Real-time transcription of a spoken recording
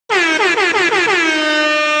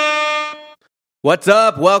What's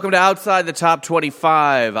up? Welcome to Outside the Top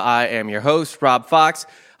 25. I am your host, Rob Fox.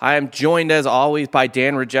 I am joined, as always, by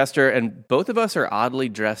Dan Regester, and both of us are oddly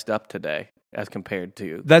dressed up today as compared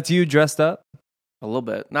to... That's you dressed up? A little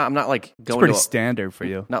bit. No, I'm not like going it's pretty to... standard for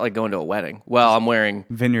you. Not like going to a wedding. Well, I'm wearing...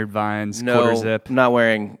 Vineyard Vines, quarter zip. I'm not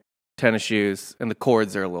wearing tennis shoes, and the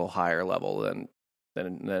cords are a little higher level than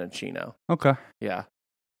a chino. Okay. Yeah.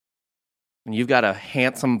 And you've got a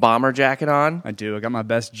handsome bomber jacket on. I do. I got my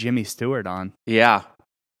best Jimmy Stewart on. Yeah.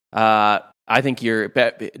 I think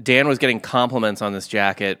Dan was getting compliments on this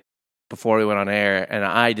jacket before we went on air, and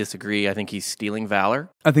I disagree. I think he's stealing valor.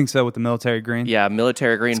 I think so with the military green. Yeah,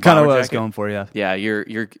 military green. It's kind of what jacket. I was going for, yeah. Yeah,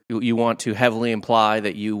 you want to heavily imply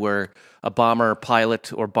that you were a bomber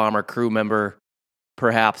pilot or bomber crew member,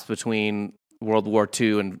 perhaps between World War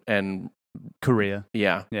II and Korea.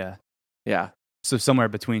 Yeah. Yeah. Yeah. So somewhere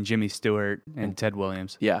between Jimmy Stewart and Ted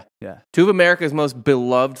Williams. Yeah. Yeah. Two of America's most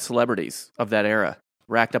beloved celebrities of that era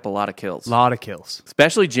racked up a lot of kills. A lot of kills.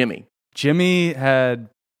 Especially Jimmy. Jimmy had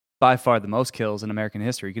by far the most kills in American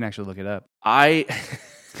history. You can actually look it up.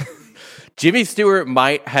 Jimmy Stewart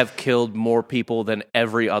might have killed more people than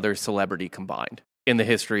every other celebrity combined in the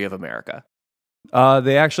history of America.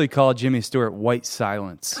 They actually called Jimmy Stewart White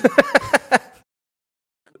Silence.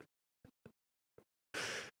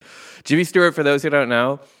 Jimmy Stewart, for those who don't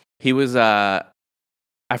know, he was, I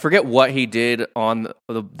forget what he did on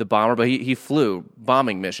the bomber, but he flew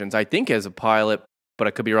bombing missions, I think as a pilot, but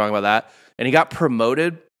I could be wrong about that. And he got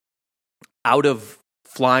promoted out of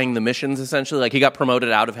flying the missions, essentially. Like, he got promoted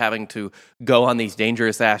out of having to go on these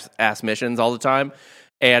dangerous ass missions all the time.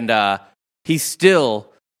 And he's still...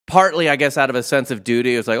 Partly, I guess, out of a sense of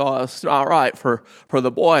duty, it's like, oh, it's not right for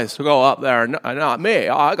the boys to go up there, and not me.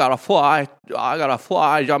 I gotta fly.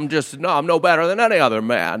 I'm no better than any other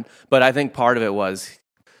man. But I think part of it was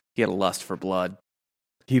he had a lust for blood.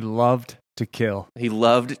 He loved to kill. He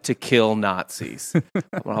loved to kill Nazis.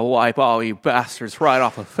 I'm gonna wipe all you bastards right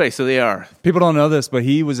off the face of the earth. People don't know this, but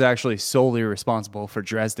he was actually solely responsible for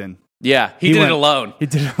Dresden. Yeah, he did it alone. He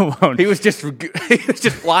did it alone. He was just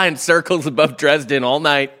flying circles above Dresden all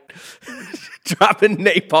night, dropping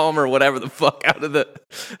napalm or whatever the fuck out of the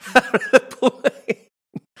plane.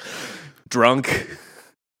 Drunk.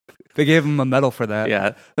 They gave him a medal for that.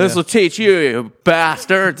 Yeah, this will teach you, you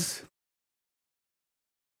bastards.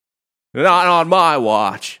 Not on my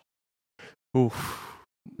watch. Oof,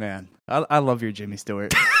 man, I love your Jimmy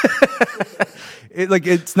Stewart.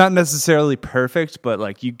 It's not necessarily perfect, but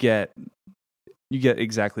like you get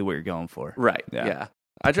exactly what you're going for. Right. Yeah.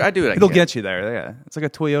 I do it. It'll get you there. Yeah. It's like a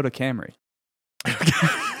Toyota Camry.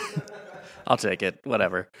 I'll take it.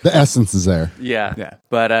 Whatever. The essence is there. Yeah. Yeah.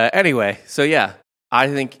 But anyway, so yeah, I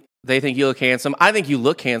think they think you look handsome. I think you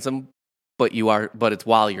look handsome, but it's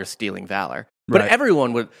while you're stealing valor. But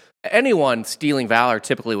Right. anyone stealing valor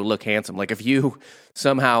typically would look handsome. Like if you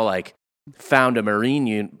somehow like found a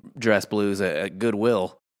Marine dress blues at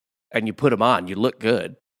Goodwill and you put them on, you look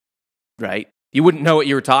good, right? You wouldn't know what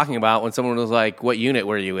you were talking about when someone was like, what unit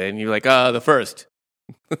were you in? You're like, the first.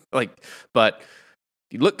 But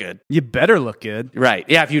you look good. You better look good. Right.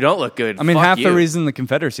 Yeah, if you don't look good, I mean, fuck half you. the reason the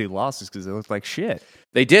Confederacy lost is because they looked like shit.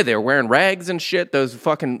 They did. They were wearing rags and shit. Those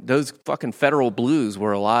fucking federal blues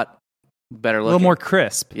were a lot better looking. A little more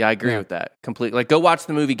crisp. Yeah, I agree with that completely. Like, go watch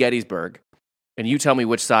the movie Gettysburg, and you tell me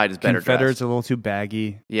which side is better Confederates dressed. a little too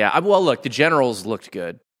baggy. Yeah, well, look, the generals looked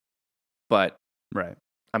good, but Right.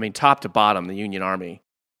 I mean, top to bottom, the Union Army,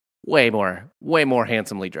 way more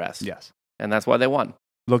handsomely dressed. Yes. And that's why they won.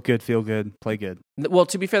 Look good, feel good, play good. Well,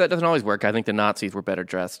 to be fair, that doesn't always work. I think the Nazis were better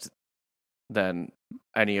dressed than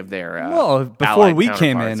any of their well, before Allied we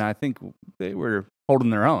came counterparts. in, I think they were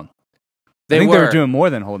holding their own. They I think were. they were doing more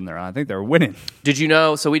than holding their own. I think they were winning. Did you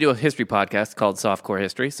know? So we do a history podcast called Softcore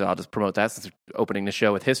History. So I'll just promote that since we're opening the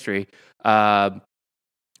show with history.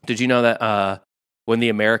 Did you know that when the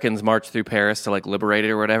Americans marched through Paris to like liberate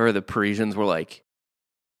it or whatever, the Parisians were like,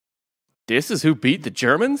 "This is who beat the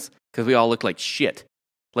Germans?" Because we all looked like shit.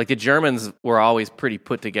 Like the Germans were always pretty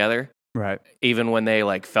put together, Right. even when they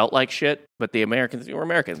like felt like shit. But the Americans were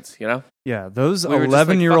Americans, you know, Yeah, those We were just like,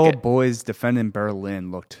 11-year-old fuck it. boys defending Berlin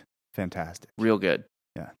looked fantastic. real good.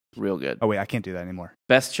 Yeah. Real good. Oh, wait, I can't do that anymore.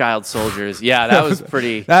 Best child soldiers. Yeah, that was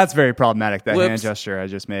pretty. That's very problematic, that Whoops. hand gesture I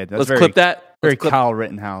just made. That's Let's very, clip that. very Let's clip, Kyle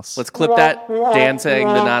Rittenhouse. let's clip that. Dan saying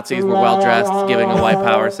the Nazis were well dressed, giving a white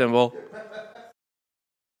power symbol.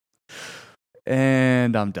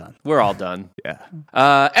 And I'm done. We're all done.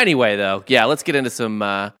 Yeah. Anyway, though, yeah, let's get into some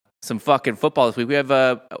fucking football this week. We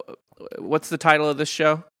have what's the title of this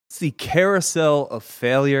show? It's the carousel of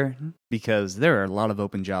failure because there are a lot of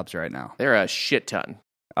open jobs right now. There are a shit ton.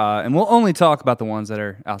 And we'll only talk about the ones that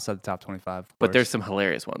are outside the top 25. of But course. there's some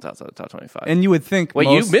hilarious ones outside the top 25. And you would think Wait,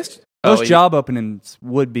 most, you missed? most you- job openings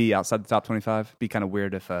would be outside the top 25. Be kind of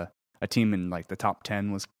weird if a team in like the top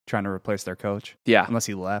 10 was trying to replace their coach, Yeah. unless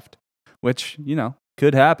he left, which,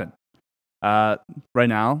 could happen. Right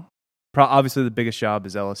now, obviously the biggest job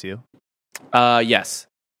is LSU. Yes.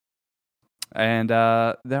 And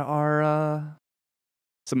there are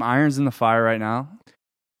some irons in the fire right now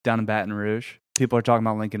down in Baton Rouge. People are talking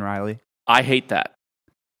about Lincoln Riley. I hate that.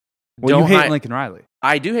 Well, you hate I- Lincoln Riley.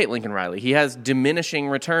 I do hate Lincoln Riley. He has diminishing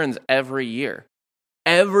returns every year.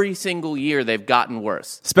 Every single year, they've gotten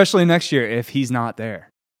worse. Especially next year if he's not there.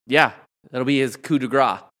 Yeah. That'll be his coup de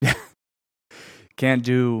grace. Can't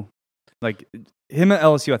do, like, him at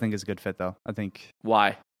LSU I think is a good fit, though. I think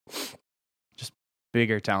Why?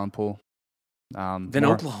 bigger talent pool. Then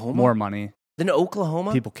more, Oklahoma? More money. Then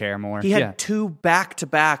Oklahoma? People care more. He had 2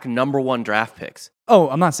 back-to-back number 1 draft picks. Oh,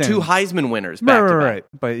 I'm not saying 2 Heisman winners right, back-to-back. right.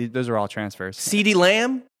 But those are all transfers. CeeDee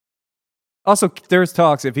Lamb? Also, there's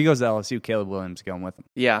talks if he goes to LSU, Caleb Williams going with him.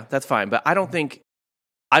 Yeah, that's fine. But I don't think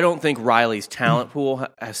Riley's talent pool,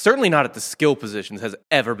 certainly not at the skill positions, has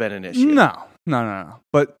ever been an issue. No.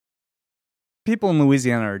 But people in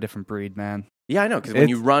Louisiana are a different breed, man. Yeah, I know, because when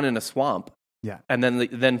you run in a swamp, Yeah. and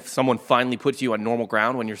then someone finally puts you on normal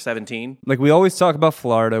ground when you're 17. Like, we always talk about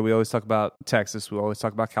Florida, we always talk about Texas, we always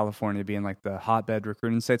talk about California being like the hotbed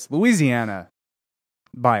recruiting states. Louisiana,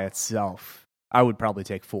 by itself, I would probably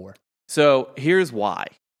take 4. So here's why.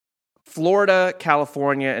 Florida,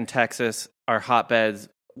 California, and Texas are hotbeds.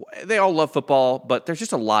 They all love football, but there's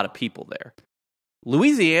just a lot of people there.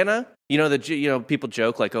 Louisiana, people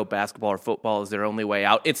joke like, oh, basketball or football is their only way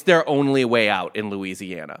out. It's their only way out in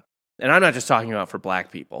Louisiana. And I'm not just talking about for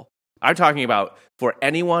black people. I'm talking about for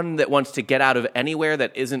anyone that wants to get out of anywhere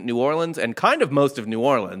that isn't New Orleans and kind of most of New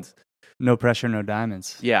Orleans. No pressure, no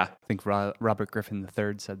diamonds. Yeah. I think Robert Griffin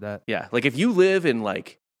III said that. Yeah. Like if you live in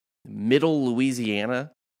like middle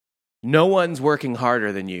Louisiana, no one's working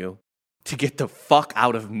harder than you to get the fuck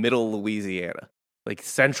out of middle Louisiana. Like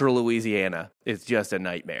central Louisiana is just a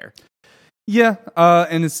nightmare. Yeah,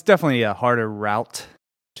 and it's definitely a harder route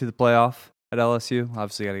to the playoff at LSU.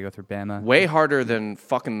 Obviously, you got to go through Bama. Way harder than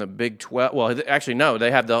fucking the Big 12. Well, actually, no.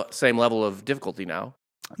 They have the same level of difficulty now.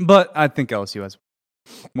 But I think LSU has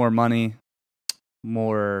more money,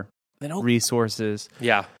 more resources.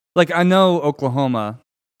 Yeah. Like, I know Oklahoma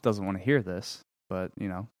doesn't want to hear this, but,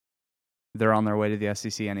 they're on their way to the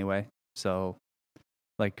SEC anyway. So,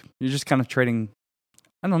 like, you're just kind of trading,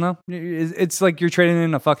 I don't know. It's like you're trading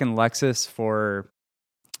in a fucking Lexus for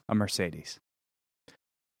a Mercedes.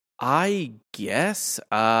 I guess.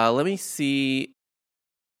 Let me see.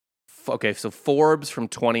 Okay, so Forbes from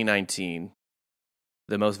 2019,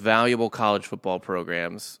 the most valuable college football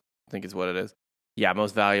programs, I think is what it is. Yeah,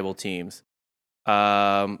 most valuable teams.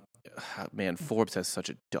 Man, Forbes has such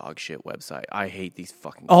a dog shit website. I hate these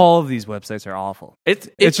fucking. All of these websites are awful.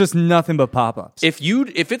 It's just nothing but pop-ups. If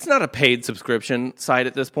it's not a paid subscription site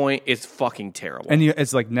at this point, it's fucking terrible. And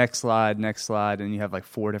it's like next slide, and you have like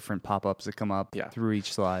 4 different pop-ups that come up through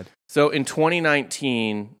each slide. So in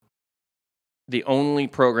 2019, the only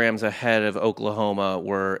programs ahead of Oklahoma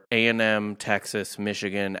were A&M, Texas,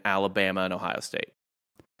 Michigan, Alabama, and Ohio State.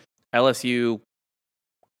 LSU,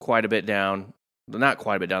 quite a bit down. Not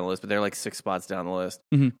quite a bit down the list, but they're like 6 spots down the list.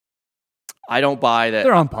 Mm-hmm. I don't buy that.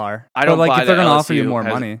 They're on par. I don't buy buy if they're that going to offer you LSU more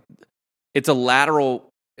has- money. It's a lateral.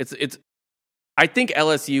 It's. I think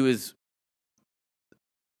LSU is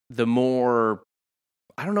the more.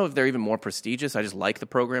 I don't know if they're even more prestigious. I just like the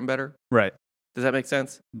program better. Right. Does that make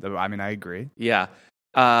sense? I mean, I agree. Yeah.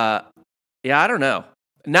 I don't know.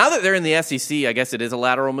 Now that they're in the SEC, I guess it is a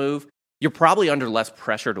lateral move. You're probably under less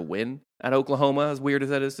pressure to win at Oklahoma, as weird as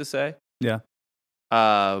that is to say. Yeah.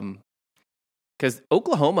 Because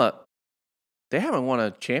Oklahoma, they haven't won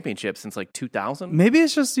a championship since like 2000. Maybe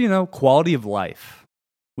it's just, quality of life.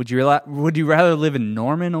 Would you rather live in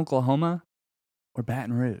Norman, Oklahoma, or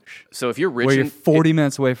Baton Rouge? So if you're rich, where you're 40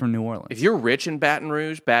 minutes away from New Orleans. If you're rich in Baton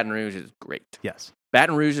Rouge is great. Yes.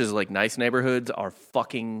 Baton Rouge's like nice neighborhoods are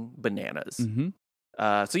fucking bananas. Mm-hmm.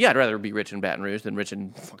 So yeah, I'd rather be rich in Baton Rouge than rich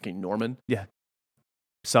in fucking Norman. Yeah.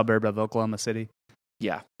 Suburb of Oklahoma City.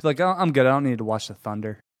 Yeah. It's like, oh, I'm good. I don't need to watch the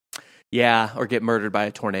thunder. Yeah, or get murdered by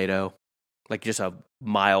a tornado. Like just a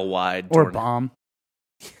mile wide Or tornado. a bomb.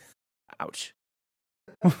 Ouch.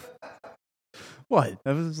 What?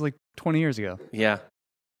 That was like 20 years ago. Yeah.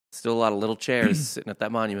 Still a lot of little chairs sitting at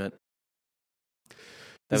that monument.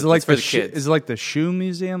 Is it like for the kids? Is it like the shoe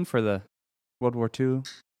museum for the World War II?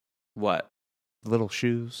 What? Little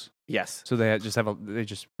shoes. Yes. So they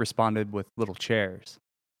just responded with little chairs.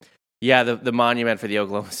 Yeah, the monument for the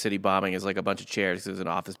Oklahoma City bombing is like a bunch of chairs. It was an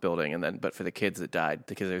office building, but for the kids that died,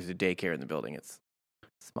 because there's a daycare in the building, it's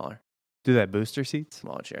smaller. Do they have booster seats?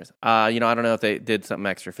 Smaller chairs. I don't know if they did something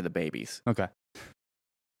extra for the babies. Okay.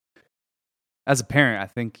 As a parent, I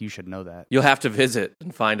think you should know that. You'll have to visit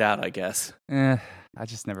and find out, I guess. I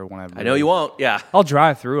just never want to. I know you won't. Yeah, I'll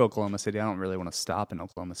drive through Oklahoma City. I don't really want to stop in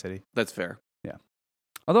Oklahoma City. that's fair. Yeah.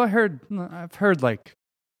 Although I've heard like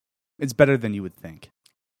it's better than you would think.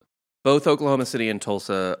 Both Oklahoma City and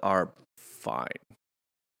Tulsa are fine.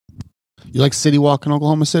 You like City Walk in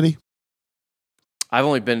Oklahoma City? I've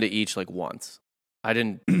only been to each like once. I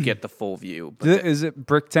didn't get the full view. But Is it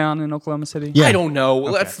Bricktown in Oklahoma City? Yeah. I don't know.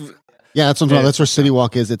 Okay. That's Yeah, that's what I'm talking about. That's where City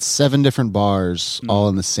Walk is. It's 7 different bars, all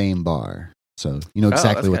in the same bar. So you know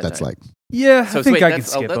exactly what that's that's kinda like. Yeah, so I think wait, I could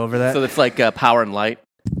that's- skip over that. So it's like Power and Light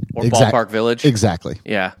or Exact- Ballpark Village. Exactly.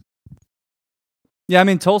 Yeah. Yeah, I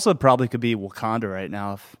mean Tulsa probably could be Wakanda right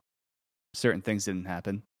now if certain things didn't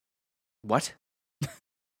happen. What?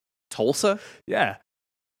 Tulsa? Yeah.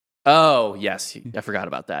 Oh, yes. I forgot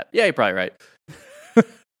about that. Yeah, you're probably right.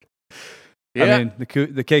 Yeah, I mean, the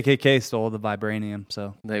KKK stole the vibranium,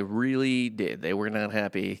 so they really did. They were not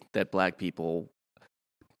happy that black people.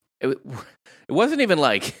 It wasn't even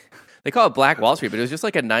like they call it Black Wall Street, but it was just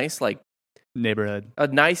like a nice neighborhood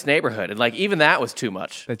neighborhood, and like even that was too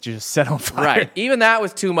much. that you just set on fire. Right, even that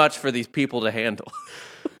was too much for these people to handle.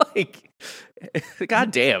 Like,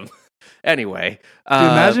 goddamn. Anyway, Dude,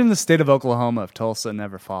 imagine the state of Oklahoma if Tulsa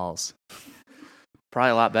never falls.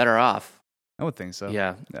 probably a lot better off. I would think so.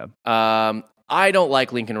 Yeah. Yeah. I don't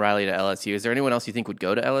like Lincoln Riley to LSU. Is there anyone else you think would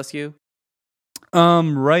go to LSU?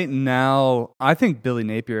 Right now, I think Billy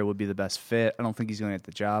Napier would be the best fit. I don't think he's going to get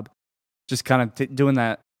the job. Just kind of doing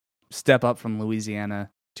that step up from Louisiana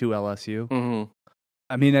to LSU. Mm-hmm.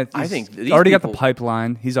 I mean, I think he's these already got people- the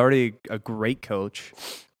pipeline. He's already a great coach.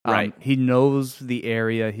 Right. He knows the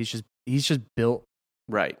area. He's just built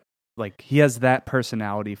Right. like he has that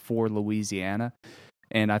personality for Louisiana.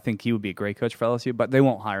 And I think he would be a great coach for LSU, but they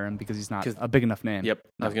won't hire him because he's not a big enough name. Yep. I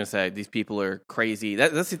No. was going to say, these people are crazy.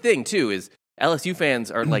 That's the thing, too, is LSU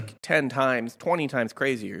fans are like 10 times, 20 times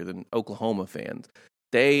crazier than Oklahoma fans.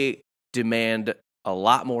 They demand a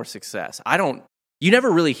lot more success. You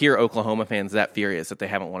never really hear Oklahoma fans that furious that they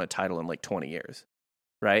haven't won a title in like 20 years,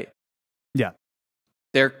 right? Yeah.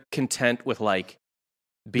 They're content with like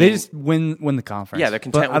being. They just win the conference. Yeah, they're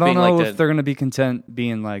content But with I don't being know like if they're going to be content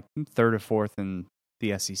being like third or fourth in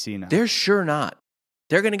the SEC now. They're sure not.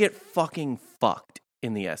 They're going to get fucking fucked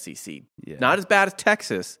in the SEC. Yeah. Not as bad as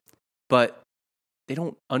Texas, but they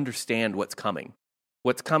don't understand what's coming.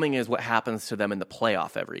 What's coming is what happens to them in the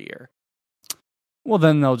playoff every year. Well,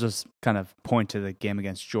 then they'll just kind of point to the game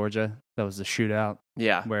against Georgia. That was the shootout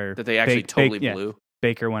Yeah, where that they actually totally blew.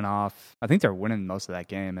 Baker went off. I think they're winning most of that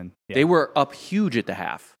game, and They were up huge at the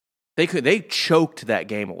half. They choked that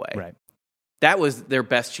game away. right. That was their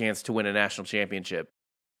best chance to win a national championship.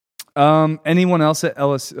 Anyone else at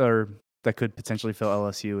LSU or that could potentially fill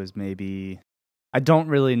LSU is maybe. I don't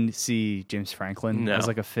really see James Franklin No. as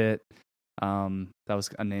like a fit. That was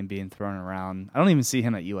a name being thrown around. I don't even see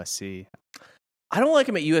him at USC. I don't like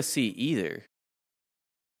him at USC either.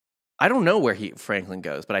 I don't know where Franklin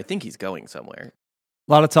goes, but I think he's going somewhere.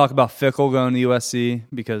 A lot of talk about Fickle going to USC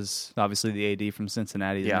because obviously the AD from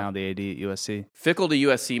Cincinnati is Yeah. now the AD at USC. Fickle to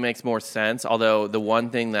USC makes more sense, although the one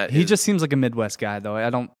thing that He is- just seems like a Midwest guy, though. I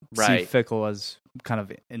don't see Right. Fickle as kind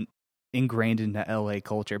of ingrained into LA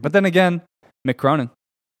culture. But then again, Mick Cronin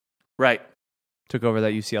right. took over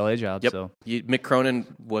that UCLA job. Yep. So Mick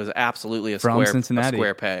Cronin was absolutely a From square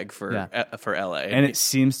Cincinnati. peg for Yeah. for LA, and it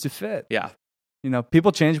seems to fit. yeah, You know,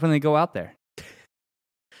 people change when they go out there.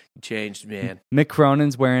 changed, man. Mick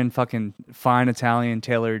Cronin's wearing fucking fine Italian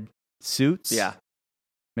tailored suits. Yeah,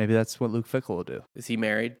 Maybe that's what Luke Fickle will do. is he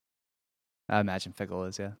married? I imagine Fickle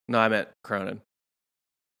is, yeah. No, I meant Cronin.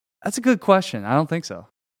 That's a good question. I don't think so.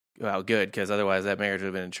 Well, good, because otherwise that marriage would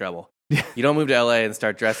have been in trouble. Yeah. You don't move to LA and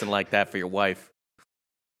start dressing like that for your wife.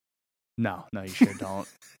 No, you sure don't.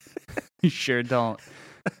 You sure don't.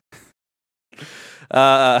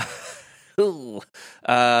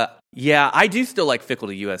 Yeah, I do still like Fickle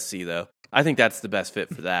to USC though. I think that's the best fit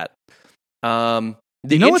for that.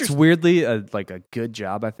 You know what's weirdly a good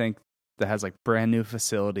job, I think, that has like brand new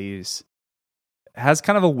facilities, has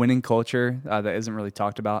kind of a winning culture that isn't really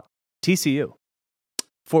talked about? TCU.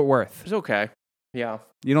 Fort Worth. It's okay. Yeah,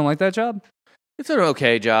 You don't like that job? it's an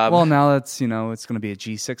okay job. Well, now that's, it's going to be a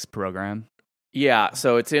G6 program. Yeah,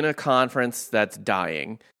 so it's in a conference that's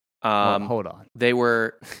dying. Hold on. They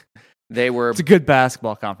were It's a good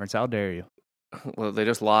basketball conference. How dare you? well, they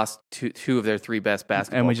just lost two of their three best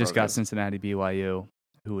basketball And we just got programs. Cincinnati, BYU,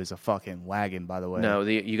 who is a fucking wagon, by the way. No,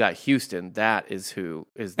 you got Houston. That is who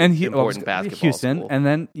is the And important basketball Houston, school. and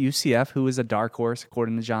then UCF, who is a dark horse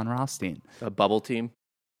according to John Rothstein. A bubble team.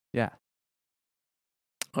 Yeah,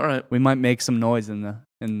 All right. we might make some noise in the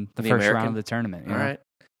first American? round of the tournament. you All know? right.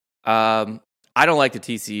 I don't like the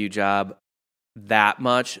TCU job that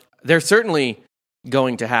much. They're certainly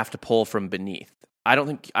going to have to pull from beneath. I don't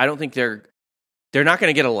think they're not going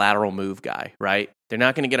to get a lateral move guy, right? They're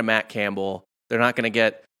not going to get a Matt Campbell. They're not going to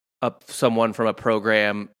get someone from a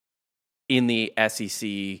program in the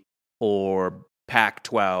SEC or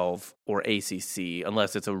Pac-12 or ACC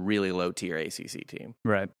unless it's a really low-tier ACC team.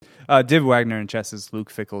 Right. Dave Wagner in chess says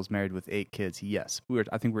Luke Fickell is married with 8 kids. Yes.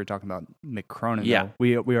 I think we were talking about Mick Cronin. Yeah.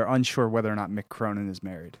 Though. We are unsure whether or not Mick Cronin is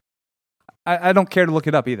married. I don't care to look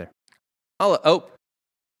it up either. No,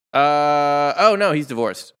 he's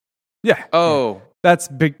divorced. Yeah. Oh, That's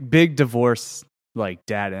big divorce, like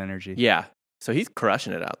dad energy. yeah. So he's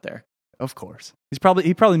crushing it out there. Of course. He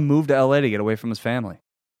probably moved to LA to get away from his family.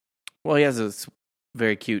 Well, he has a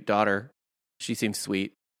very cute daughter. She seems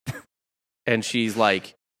sweet. And she's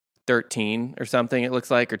like 13 or something, it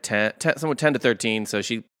looks like, or 10 to 13. So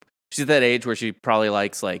she's at that age where she probably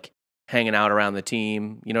likes like hanging out around the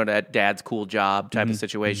team, you know, that dad's cool job type of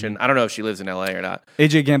situation. I don't know if she lives in LA or not.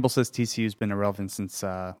 AJ Gamble says TCU's been irrelevant since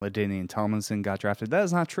LaDainian Tomlinson got drafted. That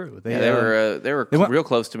is not true. They were real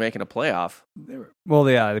close to making a playoff.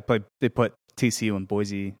 They put TCU and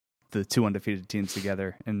Boise, the 2 undefeated teams,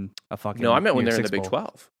 together in a fucking. No, I meant when Year they're in the 6 Big bowl.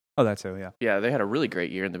 12. Oh, that's too. Yeah. Yeah, they had a really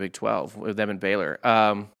great year in the Big 12 with them and Baylor.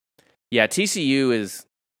 Yeah, TCU is.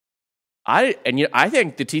 I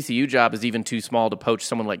think the TCU job is even too small to poach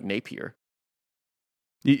someone like Napier.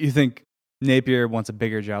 You think Napier wants a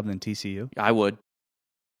bigger job than TCU? I would.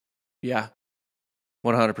 Yeah,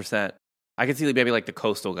 100%. I could see maybe like the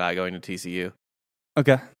coastal guy going to TCU.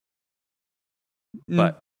 Okay.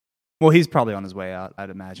 But well, he's probably on his way out,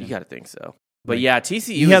 I'd imagine. You got to think so. But yeah, TCU.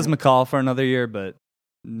 He has McCall for another year, but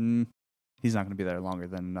he's not going to be there longer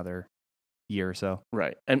than another year or so.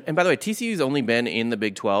 Right. And by the way, TCU's only been in the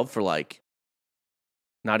Big 12 for like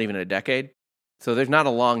not even a decade. So there's not a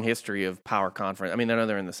long history of power conference. I mean, I know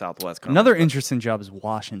they're in the Southwest Conference. Another interesting job is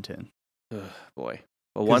Washington. Ugh, boy.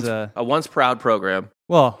 A once proud program.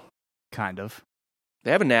 Well, kind of.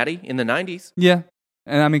 They have a natty in the 90s. Yeah.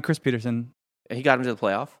 And I mean, Chris Peterson. He got him to the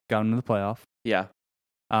playoff. Got him to the playoff. Yeah.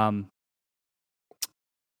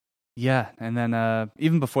 Yeah. And then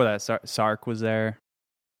even before that, Sark was there.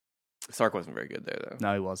 Sark wasn't very good there, though.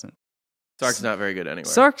 No, he wasn't. Sark's not very good anyway.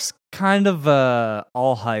 Sark's kind of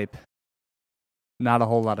all hype. Not a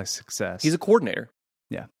whole lot of success. He's a coordinator.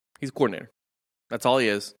 Yeah. He's a coordinator. That's all he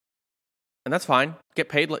is. And that's fine. Get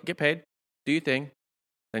paid. Do your thing.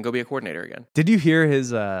 Then go be a coordinator again. Did you hear his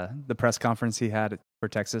the press conference he had for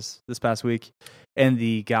Texas this past week? And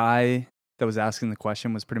the guy that was asking the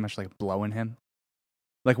question was pretty much like blowing him.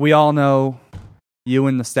 Like, we all know you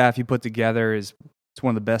and the staff you put together it's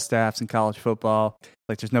one of the best staffs in college football.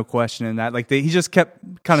 Like, there's no question in that. Like, he just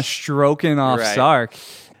kept kind of stroking off Right. Sark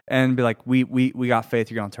and be like, we got faith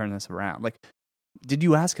you're going to turn this around. Like, did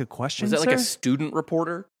you ask a question, Was that like sir? a student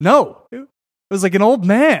reporter? No. It was like an old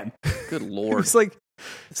man. Good It Lord. was like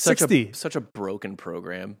 60. Such a broken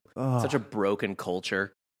program. Ugh. Such a broken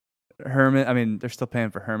culture. Herman, I mean, they're still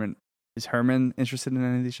paying for Herman. Is Herman interested in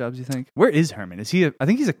any of these jobs, you think? Where is Herman? Is he? I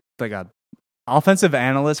think he's like a offensive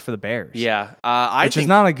analyst for the Bears. Yeah. Which is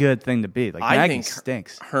not a good thing to be. Like, I Nagy think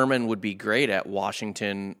stinks. Herman would be great at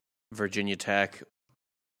Washington, Virginia Tech,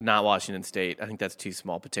 not Washington State. I think that's too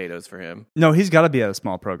small potatoes for him. No, he's got to be at a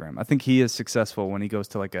small program. I think he is successful when he goes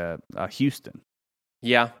to like a Houston.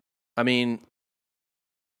 Yeah. I mean,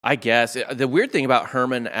 I guess. The weird thing about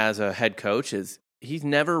Herman as a head coach is he's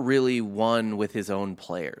never really won with his own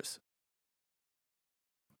players.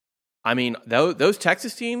 I mean, those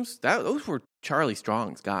Texas teams, those were Charlie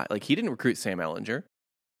Strong's guy. Like, he didn't recruit Sam Ehlinger.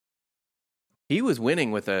 He was winning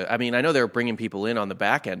with I mean, I know they were bringing people in on the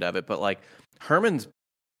back end of it, but like Herman's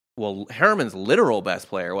literal best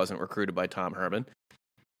player wasn't recruited by Tom Herman.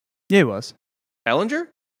 Yeah, he was. Ehlinger?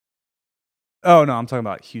 Oh, no, I'm talking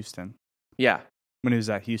about Houston. Yeah. When he was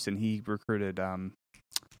at Houston, he recruited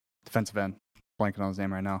defensive end. Blanking on his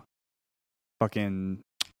name right now. Fucking.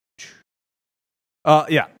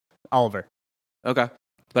 Yeah, Oliver. Okay.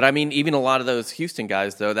 But I mean, even a lot of those Houston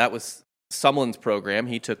guys, though, that was Sumlin's program.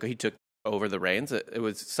 He took over the reins. It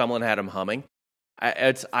was Sumlin had him humming.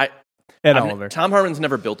 Oliver. Tom Herman's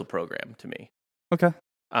never built a program to me. Okay.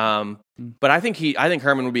 But I think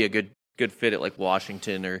Herman would be a good fit at like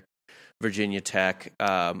Washington or Virginia Tech.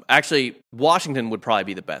 Actually, Washington would probably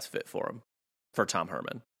be the best fit for him, for Tom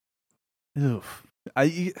Herman. Oof.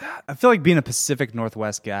 I feel like being a Pacific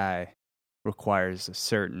Northwest guy requires a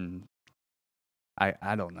certain,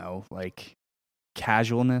 I don't know, like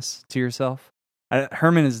casualness to yourself.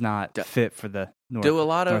 Herman is not fit for the Do a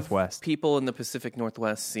lot of Northwest. people in the Pacific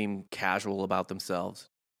Northwest seem casual about themselves?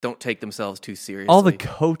 Don't take themselves too seriously. All the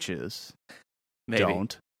coaches Maybe.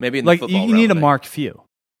 don't. Maybe in the Like football you need a realm, Mark Few,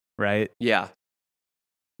 right? Yeah.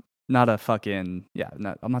 Not a fucking I'm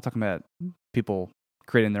not talking about people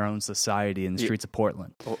creating their own society in the streets of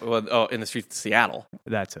Portland. In the streets of Seattle.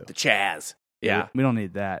 That too. The Chaz. Yeah. We don't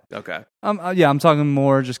need that. Okay. I'm talking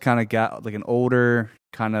more just kind of got like an older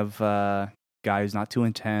kind of guy who's not too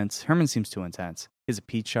intense. Herman seems too intense. He has a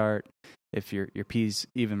pee chart. If your pee's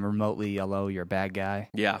even remotely yellow, you're a bad guy.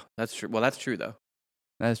 Yeah, that's true. Well, that's true though.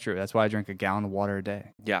 That's true. That's why I drink a gallon of water a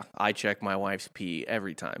day. Yeah, I check my wife's pee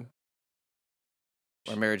every time.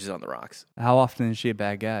 Our marriage is on the rocks. How often is she a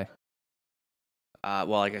bad guy? Well,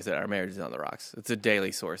 like I said, our marriage is on the rocks. It's a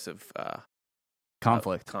daily source of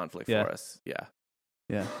Conflict. Conflict Yeah. for us. Yeah.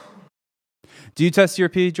 Yeah. Do you test your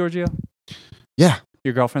pee, Giorgio? Yeah.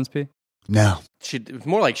 Your girlfriend's pee? No. It's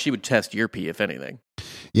more like she would test your pee, if anything.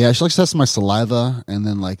 Yeah, she likes to test my saliva and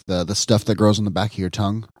then like the stuff that grows on the back of your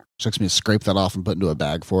tongue. She likes me to scrape that off and put into a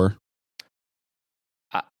bag for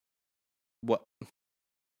her. What?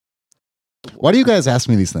 Why do you guys ask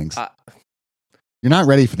me these things? You're not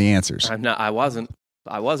ready for the answers. I'm not. I wasn't.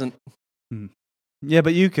 Yeah,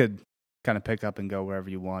 but you could kind of pick up and go wherever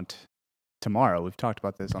you want tomorrow. We've talked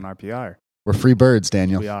about this on RPR. We're free birds,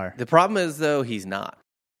 Daniel. We are. The problem is, though, he's not.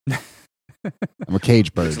 I'm a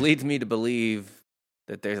cage bird. Which leads me to believe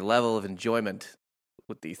that there's a level of enjoyment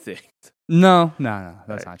with these things. No,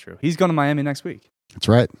 that's not true. He's going to Miami next week. That's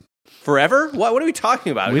right. Forever? What are we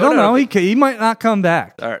talking about? We don't know. He might not come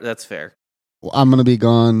back. All right, that's fair. Well, I'm going to be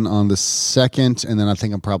gone on the 2nd, and then I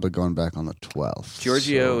think I'm probably going back on the 12th.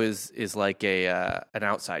 Giorgio is like an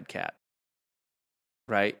outside cat,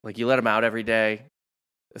 right? Like you let him out every day,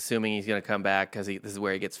 assuming he's going to come back because this is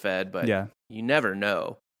where he gets fed. But yeah, you never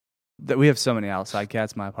know. We have so many outside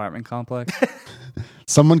cats in my apartment complex.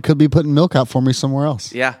 Someone could be putting milk out for me somewhere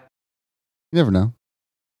else. Yeah. You never know.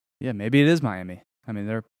 Yeah, maybe it is Miami. I mean,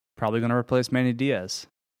 they're probably going to replace Manny Diaz.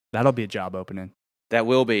 That'll be a job opening. That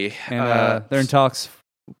will be. And they're in talks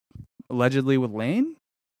allegedly with Lane?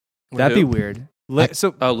 That'd who? be weird.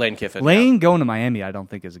 Lane Kiffin. Lane going to Miami I don't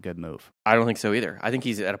think is a good move. I don't think so either. I think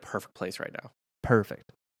he's at a perfect place right now.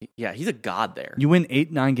 Perfect. Yeah, he's a god there. You win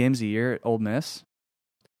 8-9 games a year at Ole Miss.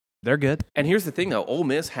 They're good. And here's the thing, though. Ole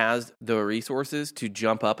Miss has the resources to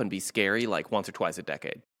jump up and be scary like once or twice a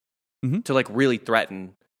decade. Mm-hmm. To like really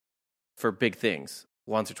threaten for big things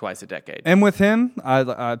once or twice a decade. And with him,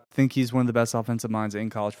 I think he's one of the best offensive minds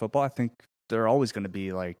in college football. I think they're always going to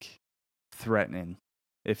be like threatening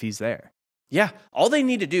if he's there. Yeah, all they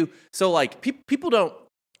need to do. So like people don't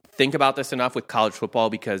think about this enough with college football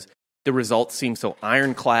because the results seem so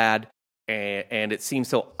ironclad and it seems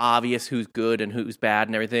so obvious who's good and who's bad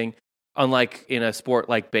and everything. Unlike in a sport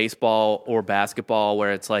like baseball or basketball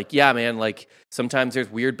where it's like, yeah, man, like sometimes there's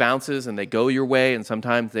weird bounces and they go your way and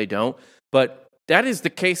sometimes they don't. But that is the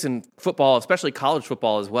case in football, especially college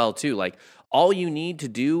football as well, too. Like all you need to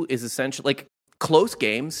do is essentially like close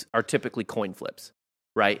games are typically coin flips,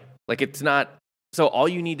 right? Like it's not. So all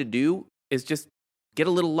you need to do is just get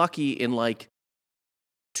a little lucky in like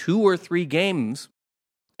 2 or 3 games.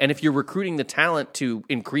 And if you're recruiting the talent to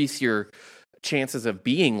increase your chances of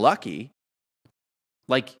being lucky,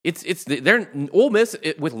 like they're Ole Miss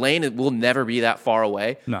with Lane, it will never be that far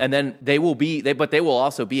away. No. And then they will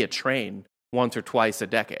also be a train once or twice a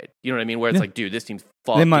decade. You know what I mean? Where it's like, dude, this team's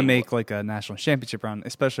fucking. They might make like a national championship run,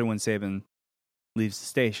 especially when Saban leaves the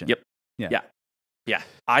station. Yep. Yeah.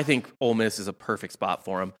 I think Ole Miss is a perfect spot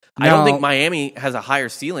for him. No. I don't think Miami has a higher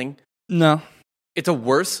ceiling. No. It's a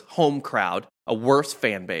worse home crowd, a worse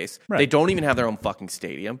fan base. Right. They don't even have their own fucking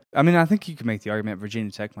stadium. I mean, I think you could make the argument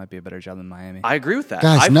Virginia Tech might be a better job than Miami. I agree with that.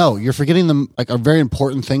 Guys, no, you're forgetting like a very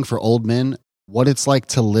important thing for old men, what it's like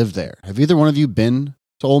to live there. Have either one of you been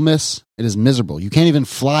to Ole Miss? It is miserable. You can't even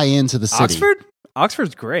fly into the city.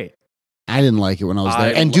 Oxford's great. I didn't like it when I was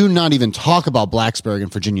there. And do not even talk about Blacksburg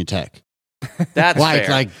and Virginia Tech. That's fair.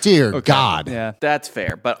 Like, dear God. Yeah. That's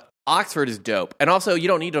fair. But Oxford is dope. And also, you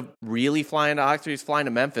don't need to really fly into Oxford. Just flying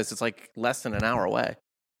to Memphis, it's like less than an hour away.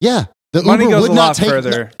 Yeah. The money goes a lot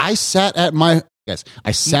further. I sat at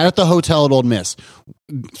the hotel at Ole Miss.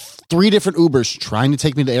 3 different Ubers trying to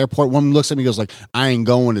take me to the airport. One looks at me and goes like, I ain't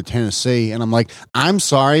going to Tennessee. And I'm like, I'm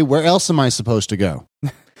sorry. Where else am I supposed to go?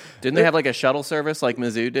 Didn't they have like a shuttle service like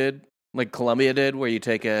Mizzou did? Like Columbia did, where you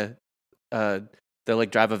take they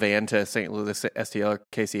like drive a van to St. Louis STL or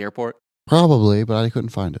KC Airport? Probably, but I couldn't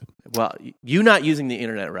find it. Well, you not using the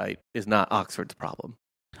internet right is not Oxford's problem.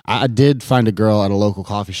 I did find a girl at a local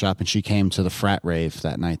coffee shop, and she came to the frat rave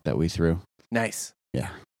that night that we threw. Nice. Yeah.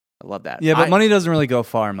 I love that. Yeah, but money doesn't really go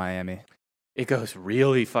far in Miami. It goes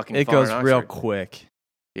really fucking It far goes in real Oxford. quick.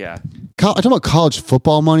 Yeah. I talk about college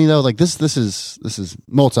football money though. Like this is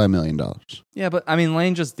multi-million dollars. Yeah, but I mean,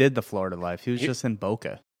 Lane just did the Florida life. He was just in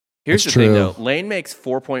Boca. Here's That's the thing, true. though. Lane makes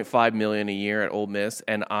 $4.5 million a year at Ole Miss,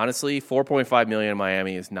 and honestly, $4.5 million in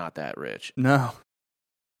Miami is not that rich. No.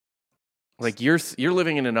 Like you're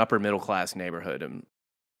living in an upper middle class neighborhood, and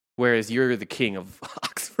whereas you're the king of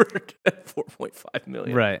Oxford at $4.5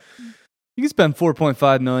 million. Right. You can spend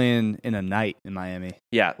 $4.5 million in a night in Miami.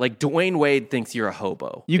 Yeah, like Dwayne Wade thinks you're a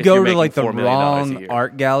hobo. You if go you're to making like the $4 million a wrong year.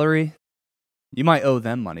 art gallery, you might owe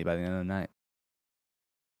them money by the end of the night.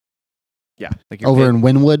 Yeah. Like you're Over paying- in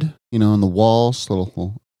Wynwood, on the walls,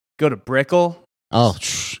 little. go to Brickell, Oh,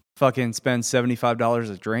 fucking spend $75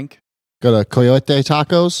 a drink. go to Coyote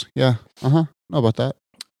Tacos. Yeah. Know about that.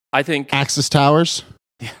 I think Axis Towers.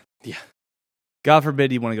 God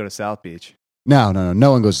forbid you want to go to South Beach. No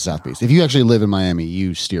one goes to South Beach. If you actually live in Miami,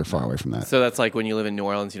 you steer far away from that. so. That's like when you live in New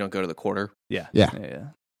Orleans, you don't go to the Quarter. Yeah. Yeah.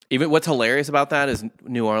 Even what's hilarious about that is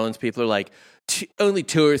New Orleans people are like, only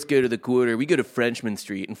tourists go to the Quarter. We go to Frenchman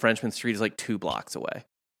Street, and Frenchman Street is like 2 blocks away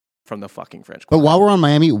from the fucking French But Quarter. while we're on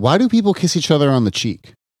Miami, why do people kiss each other on the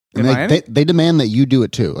cheek? In And Miami? they demand that you do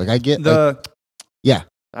it too. Like I get The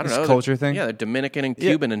I don't this know. culture thing? Yeah, they're Dominican and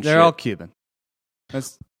Yeah, Cuban and they're shit. all Cuban.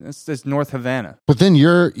 That's North Havana. but then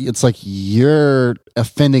it's like you're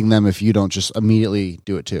offending them if you don't just immediately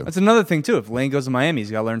do it too. That's another thing too. If Lane goes to Miami, he's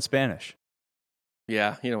got to learn Spanish.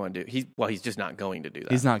 Yeah, you don't want to do. He's just not going to do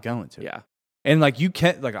that. He's not going to. Yeah, And like you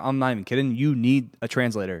can't, like I'm not even kidding. You need a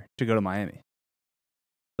translator to go to Miami.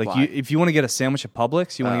 Like Why? if you want to get a sandwich at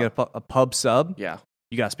Publix, you want to get a pub sub. yeah.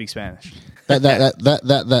 You got to speak Spanish.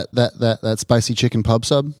 That spicy chicken pub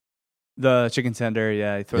sub. The chicken tender,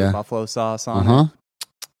 yeah. You throw Yeah. the buffalo sauce on Uh-huh. it.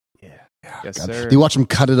 Yeah. Yes, God. sir. Do you watch them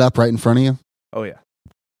cut it up right in front of you? Oh yeah.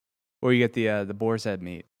 Or you get the boar's head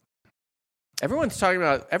meat. Everyone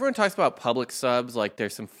talks about public subs like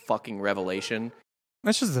there's some fucking revelation.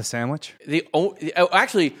 That's just a sandwich.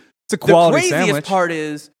 Actually, It's a quality the craziest sandwich. part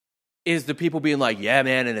is the people being like, yeah,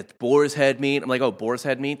 man, and it's boar's head meat. I'm like, oh, boar's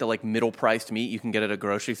head meat, the like middle priced meat you can get at a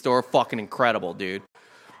grocery store. Fucking incredible, dude.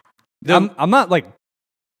 I'm not like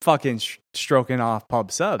fucking stroking off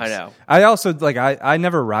pub subs. I know. I also like I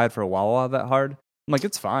never ride for a Wawa that hard. I'm like,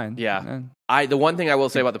 it's fine. Yeah. Eh. The one thing I will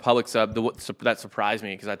say about the public sub that surprised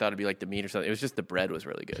me because I thought it'd be like the meat or something. It was just the bread was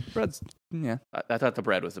really good. Bread's yeah. I thought the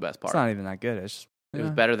bread was the best part. It's not even that good. It's just, It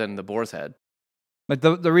was better than the boar's head. like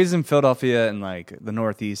the reason Philadelphia and like the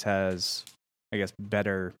Northeast has, I guess,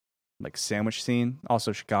 better like sandwich scene.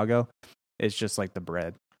 Also Chicago, is just like the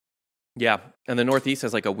bread. Yeah, and the Northeast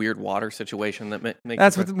has like a weird water situation that makes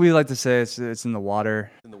That's it what we like to say. It's in the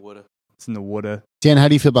water. in the wood. It's in the wood. Dan, how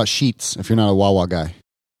do you feel about Sheets if you're not a Wawa guy?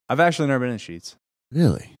 I've actually never been in Sheets.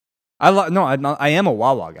 Really? No, I am a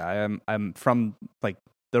Wawa guy. I'm from like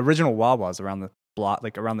the original Wawa's around the block,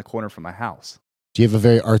 like around the corner from my house. Do you have a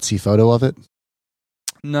very artsy photo of it?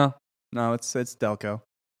 No, it's Delco.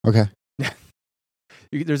 Okay.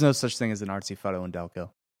 There's no such thing as an artsy photo in Delco.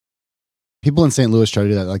 People in St. Louis try to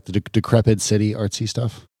do that, like the decrepit city artsy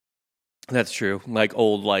stuff. That's true. Like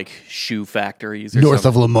old like shoe factories. North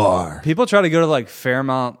of Lamar. People try to go to like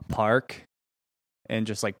Fairmount Park and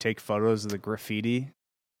just like take photos of the graffiti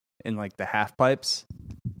in like the half pipes.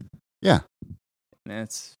 Yeah. And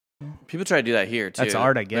it's People try to do that here too. That's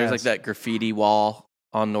art, I There's like guess. that graffiti wall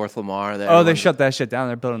on North Lamar. That they everyone- shut that shit down.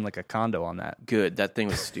 They're building like a condo on that. Good. That thing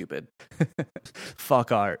was stupid.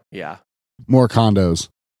 Fuck art. Yeah. More condos.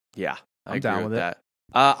 Yeah. I I'm agree down with with it.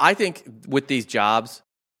 that. I think with these jobs,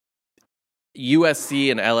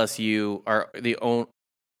 USC and LSU are the only,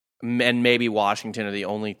 and maybe Washington are the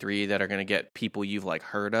only 3 that are going to get people you've like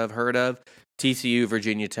heard of. TCU,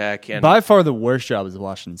 Virginia Tech, and By far the worst job is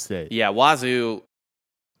Washington State. yeah, Wazoo.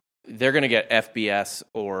 They're going to get FBS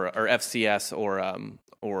or FCS or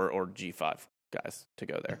G5 guys to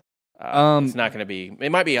go there. It's not going to be.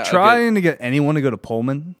 It might be a Trying to get anyone to go to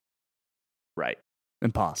Pullman, right.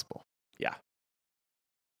 impossible. Yeah.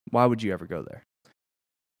 Why would you ever go there?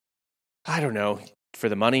 I don't know, for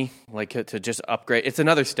the money, like to just upgrade. It's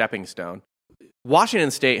another stepping stone.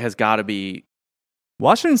 Washington State has got to be.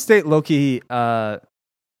 Washington State, low-key,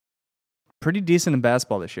 pretty decent in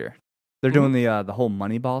basketball this year. They're doing the whole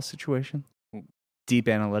Moneyball situation, deep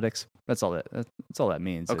analytics. That's all that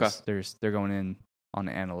means. Okay. is they're going in on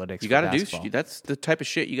analytics. You got got to do. That's the type of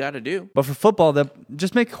shit you got to do. But for football,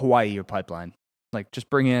 just make Hawaii your pipeline. Like just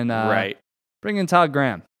bring in Right. Bring in Todd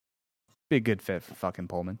Graham. Be a good fit for fucking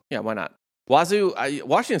Pullman. Yeah, why not?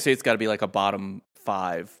 Washington State's got to be like a bottom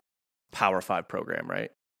 5, Power 5 program, right?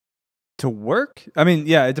 To work? I mean,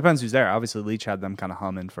 yeah, it depends who's there. Obviously, Leach had them kind of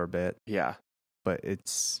humming for a bit, Yeah. but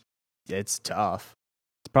it's tough.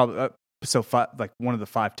 It's probably like one of the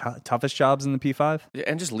 5 toughest jobs in the P5.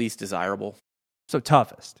 And just least desirable. So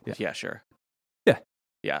toughest. Yeah. Yeah, sure. Yeah.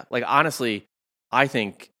 Yeah. Like, honestly, I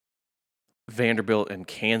think Vanderbilt and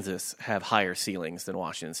Kansas have higher ceilings than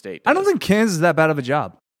Washington State does. I don't think Kansas is that bad of a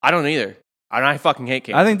job. I don't either. And I fucking hate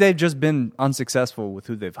Kansas. I think they've just been unsuccessful with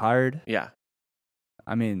who they've hired. Yeah.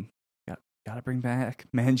 I mean, got to bring back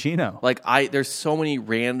Mangino. Like, there's so many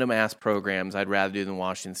random ass programs I'd rather do than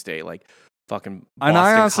Washington State. Like, fucking Boston And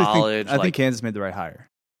I honestly College. think, I think Kansas made the right hire.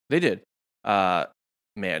 They did.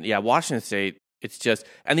 Man, yeah, Washington State, it's just...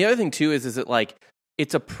 And the other thing, too, is that, like,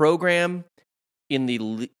 it's a program in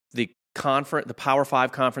the conference, the Power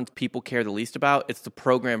 5 conference people care the least about. It's the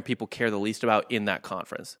program people care the least about in that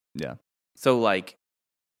conference. Yeah. So, like,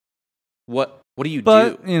 what do you do?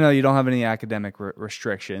 But, you don't have any academic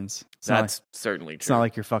restrictions. That's certainly true. It's not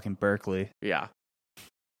like you're fucking Berkeley. Yeah.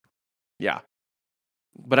 Yeah.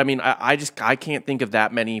 But, I mean, I can't think of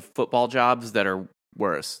that many football jobs that are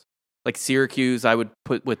worse. Like Syracuse, I would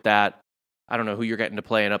put with that. I don't know who you're getting to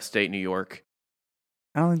play in upstate New York.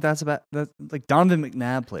 I don't think that's about that. Like Donovan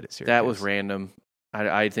McNabb played at Syracuse. That was random.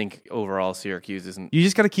 I think overall Syracuse isn't. You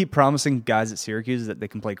just got to keep promising guys at Syracuse that they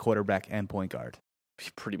can play quarterback and point guard.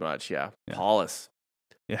 Pretty much, yeah. Yeah. Paulus.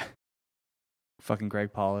 Yeah. Fucking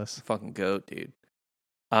Greg Paulus. Fucking goat, dude.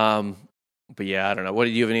 But yeah, I don't know. What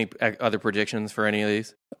do you have any other predictions for any of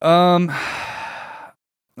these? A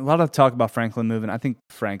lot of talk about Franklin moving. I think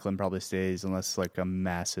Franklin probably stays unless like a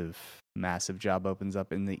massive job opens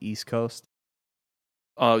up in the East Coast.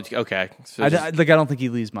 Oh, okay. So I don't think he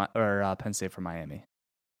leaves Penn State for Miami.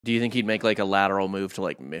 do you think he'd make like a lateral move to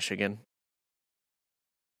like Michigan?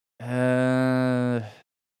 It's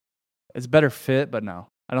a better fit, but no.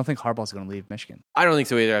 I don't think Harbaugh's going to leave Michigan. I don't think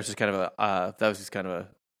so either. That was just kind of a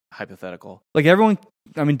hypothetical. Like everyone,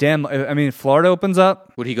 if Florida opens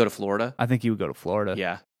up, Would he go to Florida? I think he would go to Florida.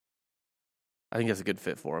 Yeah. I think that's a good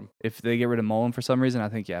fit for him. If they get rid of Mullen for some reason, I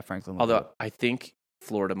think, Franklin will Although go. I think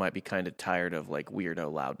Florida might be kind of tired of like weirdo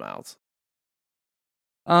loudmouths.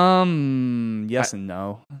 Yes and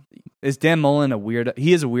no. Is Dan Mullen a weirdo?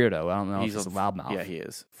 He is a weirdo. I don't know if he's a loudmouth. Yeah, he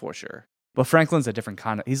is, for sure. But Franklin's a different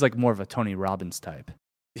kind of... He's like more of a Tony Robbins type.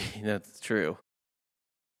 That's true.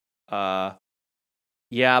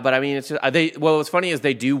 Yeah, but I mean, it's just, what's funny is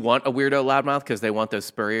they do want a weirdo loudmouth because they want those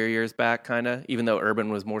Spurrier years back, kind of. Even though Urban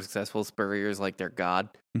was more successful, Spurrier's like their god.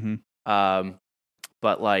 Mm-hmm.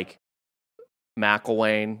 But like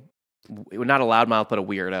McElwain, not a loudmouth, but a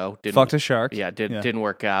weirdo. Fucked a shark. Yeah, didn't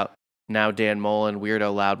work out. Now Dan Mullen,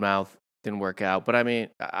 weirdo loudmouth, didn't work out. But I mean,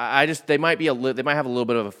 they might have a little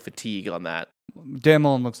bit of a fatigue on that. Dan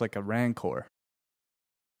Mullen looks like a Rancor.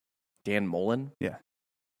 Dan Mullen? Yeah.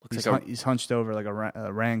 Looks He's hunched over like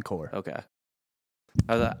a Rancor. Okay.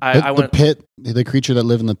 The pit, the creature that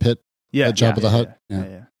lived in the pit. Yeah. At Jabba the Hutt.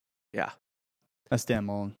 Yeah. That's Dan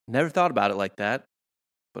Mullen. Never thought about it like that,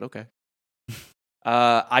 but okay.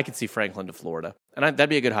 I could see Franklin to Florida, and that'd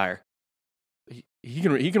be a good hire. He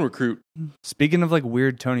can recruit. Speaking of like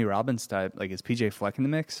weird Tony Robbins type, like is PJ Fleck in the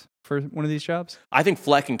mix for one of these jobs? I think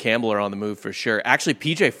Fleck and Campbell are on the move for sure. Actually,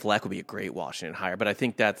 PJ Fleck would be a great Washington hire, but I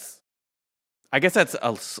think that's not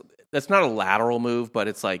a lateral move, but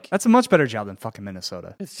it's like that's a much better job than fucking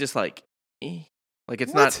Minnesota. It's just like, like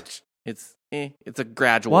it's What? not. It's a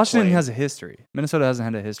gradual. Washington plane. has a history. Minnesota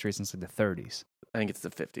hasn't had a history since like the 30s. I think it's the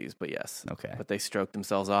 50s, but yes. Okay. But they stroked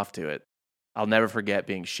themselves off to it. I'll never forget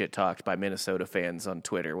being shit talked by Minnesota fans on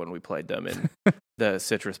Twitter when we played them in the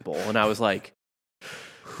Citrus Bowl, and I was like,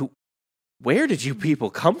 where did you people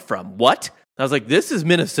come from? What? I was like, this is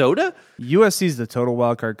Minnesota? USC is the total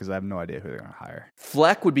wild card because I have no idea who they're going to hire.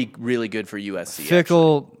 Fleck would be really good for USC.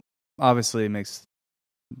 Fickle obviously makes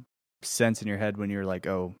sense in your head when you're like,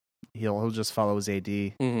 oh, he'll just follow his AD.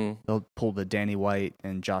 Mm-hmm. They'll pull the Danny White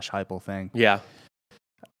and Josh Heupel thing. Yeah.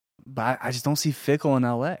 But I just don't see Fickle in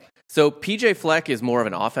LA. So PJ Fleck is more of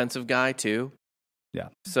an offensive guy too. Yeah.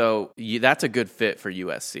 So that's a good fit for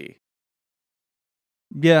USC.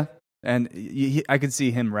 Yeah. And I could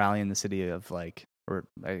see him rallying the city of like, or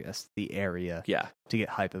I guess the area. Yeah. To get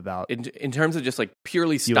hype about in terms of just like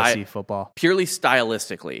purely USC football. Purely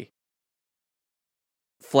stylistically,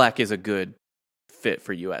 Fleck is a good fit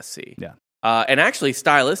for USC. Yeah. And actually,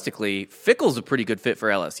 stylistically, Fickle's a pretty good fit for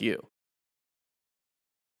LSU.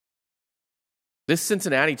 This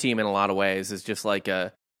Cincinnati team, in a lot of ways, is just like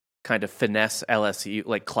a kind of finesse LSU,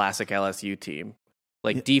 like classic LSU team.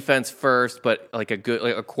 like defense first, but like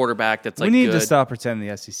a quarterback that's like we need good. to stop pretending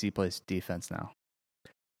the SEC plays defense now.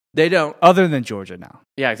 They don't. Other than Georgia now.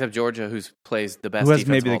 Yeah, except Georgia, who plays the best Who has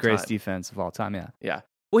defense maybe of all the greatest time. defense of all time, yeah. Yeah.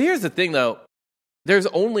 Well, here's the thing, though. There's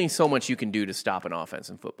only so much you can do to stop an offense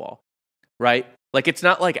in football, right? Like, it's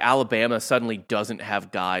not like Alabama suddenly doesn't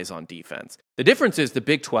have guys on defense. The difference is the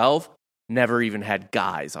Big 12 never even had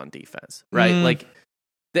guys on defense, right? Like,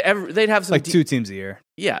 they'd have some... Like 2 teams a year.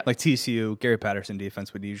 Yeah. Like TCU, Gary Patterson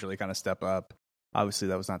defense would usually kind of step up. Obviously,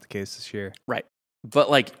 that was not the case this year. Right.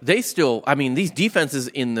 But, like, they still... I mean, these defenses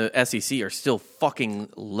in the SEC are still fucking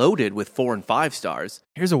loaded with 4 and 5 stars.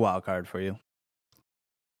 Here's a wild card for you.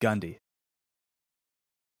 Gundy.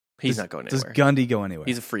 He's not going Does anywhere. Gundy go anywhere?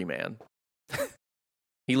 He's a free man.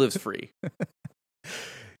 He lives free.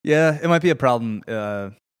 Yeah, it might be a problem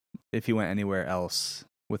if he went anywhere else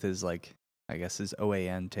with his, like, I guess his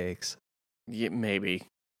OAN takes. Yeah, maybe.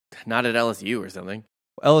 Not at LSU or something.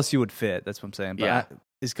 LSU would fit, that's what I'm saying. But Yeah.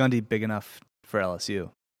 is Gundy big enough for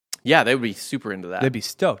LSU? Yeah, they would be super into that. They'd be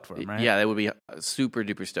stoked for him, right? Yeah, they would be super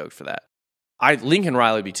duper stoked for that. Lincoln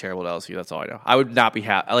Riley would be terrible to LSU. That's all I know. I would not be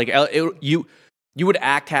happy. Like you would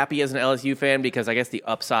act happy as an LSU fan because I guess the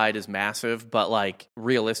upside is massive, but like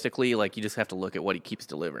realistically, like you just have to look at what he keeps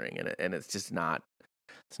delivering, and it's just not.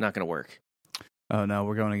 It's not going to work. Oh no,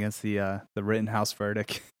 we're going against the Rittenhouse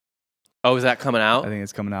verdict. Oh, is that coming out? I think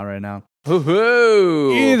it's coming out right now.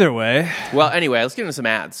 Woohoo! Either way. Well, anyway, let's get into some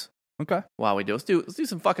ads. Okay. Wow, we do. Let's do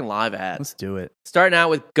some fucking live ads. Let's do it. Starting out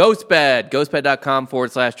with GhostBed.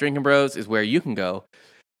 GhostBed.com/Drinking Bros is where you can go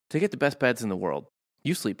to get the best beds in the world.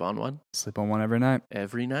 You sleep on one. Sleep on one every night.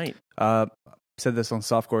 Every night. Said this on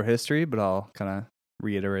Softcore History, but I'll kind of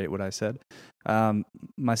reiterate what I said.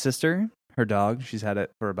 My sister, her dog, she's had it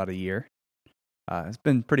for about a year. It's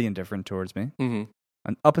been pretty indifferent towards me. Mm-hmm.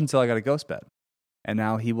 And up until I got a ghost bed. And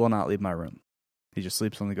now he will not leave my room. He just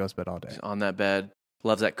sleeps on the ghost bed all day. He's on that bed.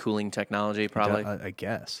 Loves that cooling technology, probably. I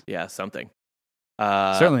guess. Yeah, something.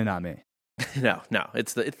 Certainly not me. No,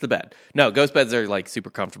 it's the bed. No, ghost beds are like super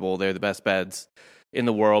comfortable. They're the best beds in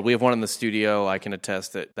the world. We have one in the studio. I can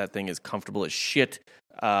attest that thing is comfortable as shit.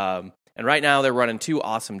 And right now they're running 2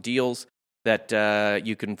 awesome deals that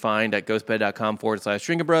you can find at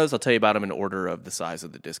ghostbed.com/Drinking Bros. I'll tell you about them in order of the size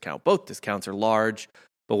of the discount. Both discounts are large,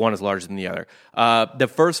 but one is larger than the other. The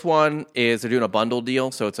first one is they're doing a bundle deal,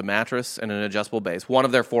 so it's a mattress and an adjustable base. One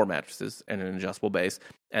of their 4 mattresses and an adjustable base,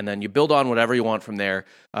 and then you build on whatever you want from there.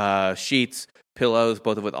 Sheets, pillows,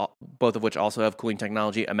 both of which also have cooling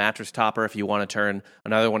technology. A mattress topper if you want to turn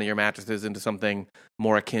another one of your mattresses into something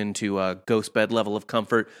more akin to a ghost bed level of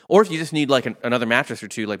comfort, or if you just need like another mattress or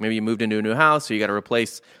two, like maybe you moved into a new house, so you got to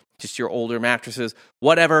replace just your older mattresses,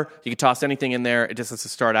 whatever. You can toss anything in there. It just has to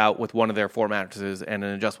start out with one of their 4 mattresses and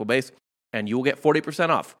an adjustable base, and you will get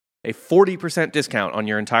 40% off, a 40% discount on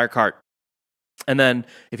your entire cart. And then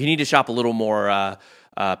if you need to shop a little more,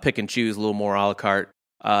 pick and choose, a little more a la carte,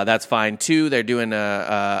 that's fine too. They're doing,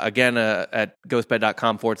 again, at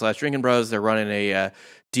ghostbed.com/Drinking Bros, they're running a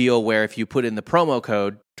deal where if you put in the promo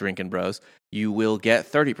code Drinking Bros, you will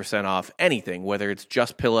get 30% off anything, whether it's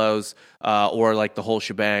just pillows or like the whole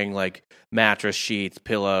shebang, like mattress, sheets,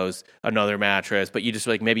 pillows, another mattress. But you just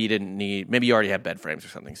like maybe you already have bed frames or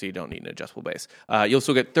something, so you don't need an adjustable base. You'll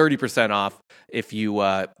still get 30% off if you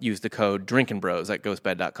use the code Drinking Bros at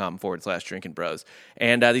ghostbed.com/Drinking Bros.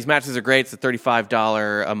 And these mattresses are great. It's a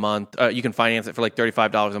 $35 a month. You can finance it for like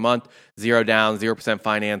 $35 a month, 0 down, 0%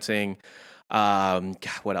 financing.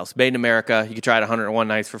 What else? Made in America. You can try it 101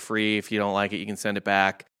 nights for free. If you don't like it, you can send it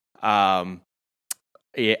back.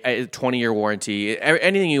 20-year warranty.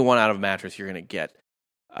 Anything you want out of a mattress, you're going to get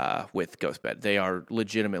with GhostBed. They are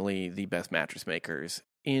legitimately the best mattress makers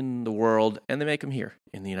in the world, and they make them here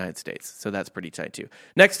in the United States. So that's pretty tight too.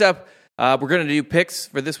 Next up, we're going to do picks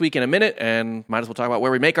for this week in a minute, and might as well talk about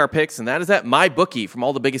where we make our picks, and that is at MyBookie. From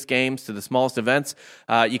all the biggest games to the smallest events,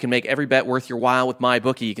 you can make every bet worth your while with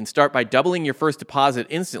MyBookie. You can start by doubling your first deposit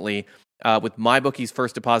instantly with MyBookie's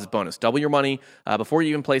first deposit bonus. Double your money before you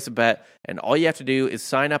even place a bet, and all you have to do is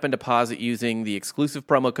sign up and deposit using the exclusive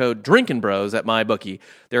promo code Drinkin' Bros at MyBookie.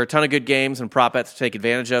 There are a ton of good games and prop bets to take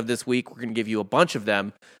advantage of this week. We're going to give you a bunch of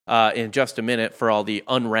them in just a minute for all the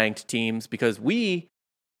unranked teams, because we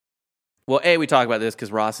talk about this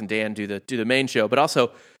because Ross and Dan do the main show, but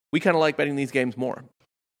also we kind of like betting these games more.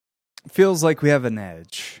 Feels like we have an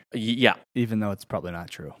edge. Yeah. Even though it's probably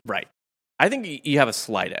not true. Right. I think you have a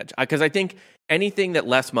slight edge, because I think anything that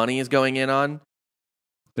less money is going in on,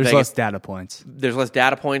 there's Vegas, less data points. There's less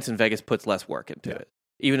data points, and Vegas puts less work into it.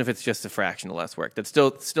 Even if it's just a fraction of less work. That's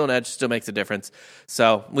still an edge, still makes a difference.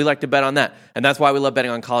 So we like to bet on that. And that's why we love betting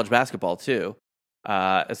on college basketball too.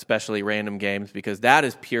 especially random games, because that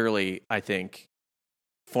is purely, I think,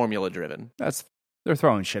 formula driven. They're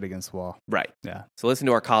throwing shit against the wall. Right. Yeah. So listen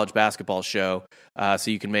to our college basketball show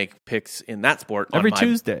so you can make picks in that sport. Every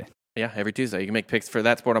Tuesday. Yeah, every Tuesday. You can make picks for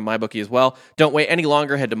that sport on MyBookie as well. Don't wait any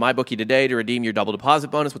longer. Head to MyBookie today to redeem your double deposit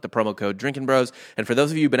bonus with the promo code Drinkin' Bros. And for those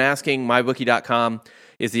of you who've been asking, MyBookie.com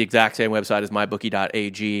is the exact same website as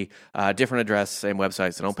MyBookie.ag. Different address, same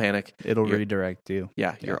website, so don't panic. It'll redirect you.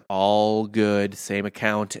 Yeah, you're all good. Same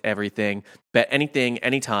account, everything. Bet anything,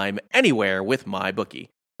 anytime, anywhere with MyBookie.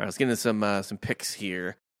 All right, let's get into some picks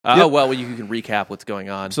here. Yep. Oh, well, you can recap what's going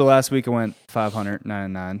on. So last week I went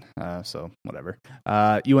 509 so whatever.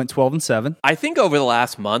 You went 12-7. I think over the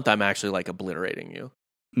last month, I'm actually like obliterating you.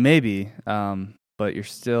 Maybe, but you're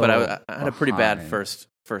still. But I had a pretty bad behind.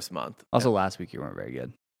 first month. Also, last week you weren't very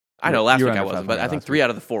good. I know last you were week I under wasn't, but I 500 think last 3 week. out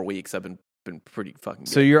of the 4 weeks I've been pretty fucking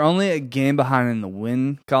good. So you're only a game behind in the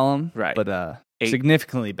win column, Right. But 8.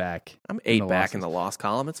 significantly back. I'm in 8 the back losses. in the loss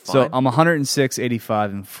column. It's fine. So I'm 106,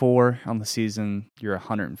 85, and 4 on the season. You're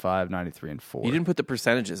 105, 93, and 4. You didn't put the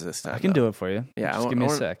percentages this time. I can do it for you. Yeah, Just give me a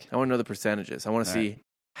sec. I want to know the percentages. I want to All see right.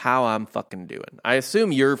 how I'm fucking doing. I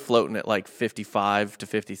assume you're floating at like 55 to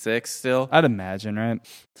 56 still. I'd imagine, right?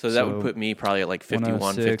 So that would put me probably at like 51,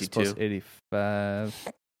 106 52. plus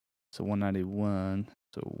 85, so 191.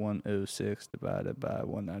 So 106 divided by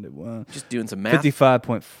 191. Just doing some math.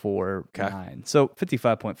 55.49. So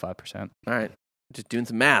 55.5%. All right. Just doing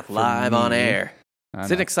some math live on me. air. I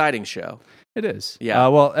It's an know. exciting show. It is. Yeah.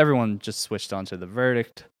 Well, everyone just switched on to the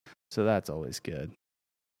verdict, so that's always good.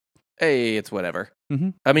 Hey, it's whatever. Mm-hmm.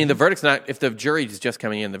 I mean, the verdict's not, if the jury is just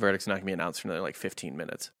coming in, the verdict's not going to be announced for another like 15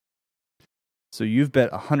 minutes. So you've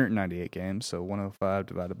bet 198 games, so 105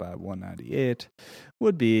 divided by 198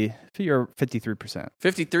 would be your 53%.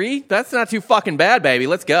 53? That's not too fucking bad, baby.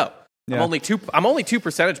 Let's go. Yeah. I'm only 2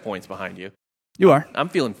 percentage points behind you. You are. I'm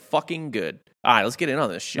feeling fucking good. All right, let's get in on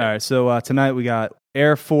this shit. All right, so tonight we got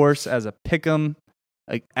Air Force as a pick'em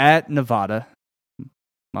at Nevada,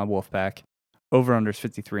 my Wolfpack. Over-unders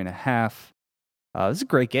 53.5. This is a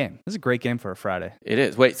great game. This is a great game for a Friday. It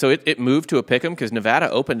is. Wait, so it moved to a pick'em because Nevada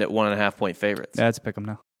opened at 1.5 point favorites. Yeah, it's a pick'em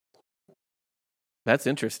now. That's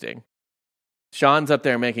interesting. Sean's up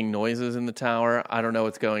there making noises in the tower. I don't know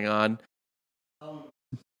what's going on.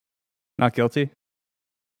 Not guilty?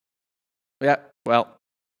 Yeah, well,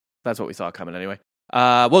 that's what we saw coming anyway.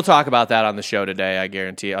 We'll talk about that on the show today, I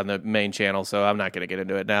guarantee, on the main channel, so I'm not going to get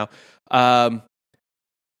into it now.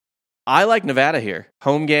 I like Nevada here.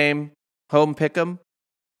 Home game, home pick'em.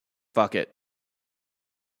 Fuck it.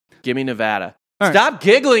 Give me Nevada. All right. Stop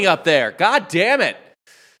giggling up there. God damn it.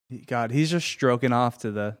 God, he's just stroking off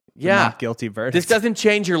to the Yeah. not guilty verdict. This doesn't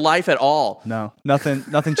change your life at all. No, nothing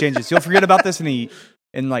changes. You'll forget about this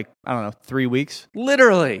in like, I don't know, 3 weeks.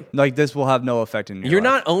 Literally. Like, this will have no effect in your You're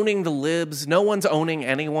life. not owning the libs. No one's owning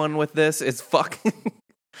anyone with this. It's fucking...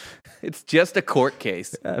 it's just a court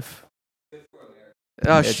case. F.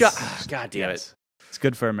 Oh, It's- God damn it. Yes. It's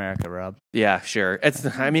good for America, Rob. Yeah, sure.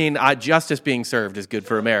 Justice being served is good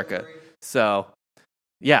for America. So,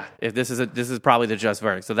 yeah, if this is probably the just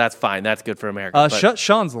verdict. So that's fine. That's good for America. But- Shut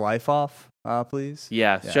Sean's life off, please.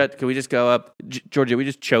 Yeah, Yeah. Can we just go up, Georgia? We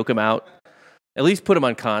just choke him out. At least put him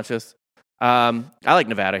unconscious. I like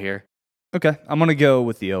Nevada here. Okay, I'm gonna go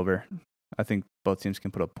with the over. I think both teams can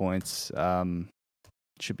put up points.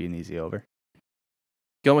 Should be an easy over.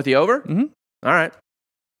 Going with the over. Mhm. All right.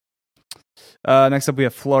 Next up, we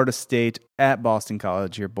have Florida State at Boston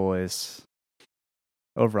College. Your boys.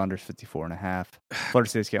 Over under 54.5. Florida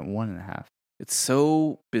State's getting 1.5. It's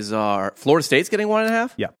so bizarre. Florida State's getting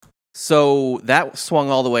 1.5. Yeah. So that swung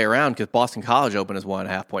all the way around because Boston College opened as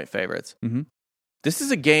 1.5 point favorites. Mhm. This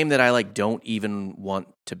is a game that I don't even want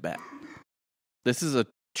to bet. This is a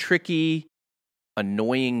tricky,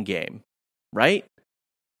 annoying game, right?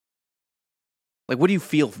 Like, what do you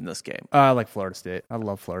feel from this game? I like Florida State. I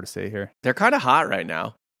love Florida State here. They're kind of hot right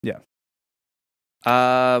now. Yeah.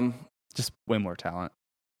 And Just way more talent.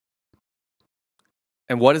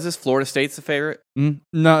 what is this? Florida State's the favorite?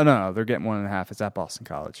 No. They're getting 1.5. It's at Boston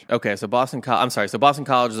College. Okay, so Boston College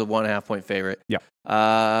is a 1.5 point favorite. Yeah.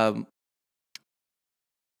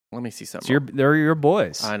 Let me see something. So they're your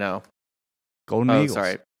boys. I know. Golden Oh, Eagles.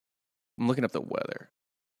 sorry. I'm looking up the weather.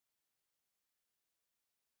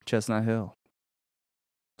 Chestnut Hill.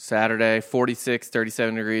 Saturday, 46,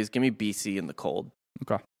 37 degrees. Give me BC in the cold.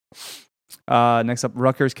 Okay. Next up,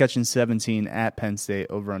 Rutgers catching 17 at Penn State.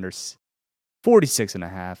 Over under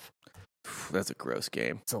 46.5. That's a gross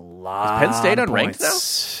game. It's a lot. Penn State of unranked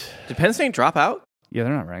points. Did Penn State drop out? Yeah,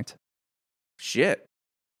 they're not ranked. Shit.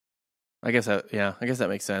 I guess that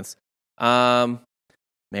makes sense. Man,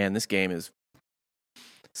 this game is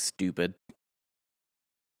stupid.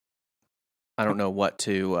 I don't know what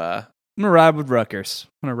to I'm going to ride with Rutgers.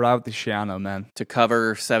 I'm going to ride with the Shiano, man.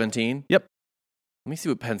 cover 17. Yep. Let me see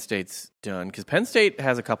what Penn State's done, because Penn State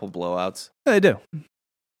has a couple blowouts. Yeah, they do.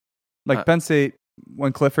 Like Uh, Penn State,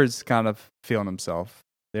 when Clifford's kind of feeling himself,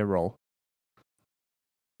 they roll.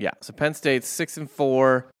 Yeah, so Penn State's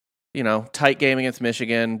 6-4. Tight game against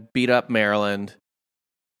Michigan. Beat up Maryland.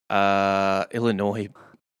 Illinois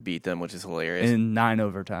beat them, which is hilarious. In 9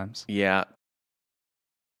 overtimes. Yeah.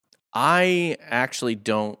 I actually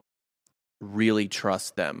don't really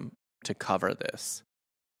trust them to cover this.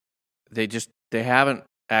 They haven't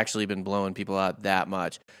actually been blowing people out that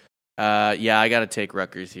much. Yeah, I got to take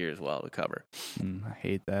Rutgers here as well to cover. I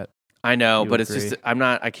hate that. I know, You but it's agree. just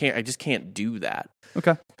I just can't do that.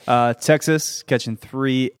 Okay. Texas catching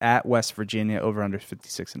 3 at West Virginia over under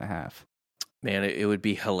 56.5. Man, it would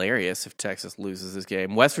be hilarious if Texas loses this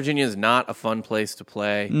game. West Virginia is not a fun place to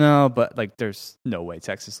play. No, but like there's no way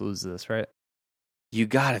Texas loses this, right? You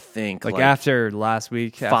got to think Like after last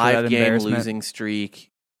week, after that 5-game embarrassment, losing streak.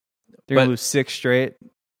 they're going but- to lose 6 straight.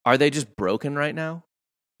 Are they just broken right now?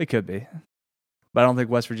 It could be. But I don't think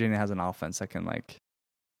West Virginia has an offense that can like.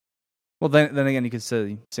 Well, then again, you could say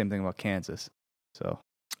the same thing about Kansas. So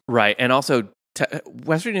Right, and also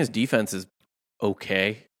West Virginia's defense is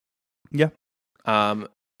okay. Yeah. And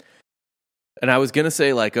I was gonna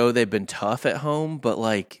say like, oh, they've been tough at home, but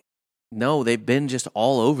like, no, they've been just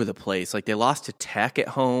all over the place. Like they lost to Tech at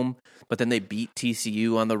home, but then they beat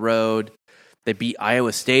TCU on the road. They beat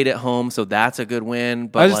Iowa State at home, so that's a good win.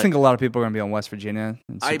 But I just think a lot of people are going to be on West Virginia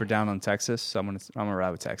and I- super down on Texas. So I'm gonna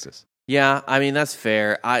ride with Texas. yeah, I mean that's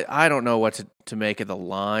fair. I don't know what to make of the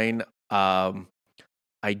line.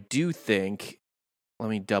 I do think. Let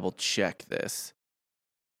me double check this.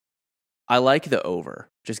 I like the over.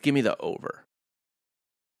 Just give me the over.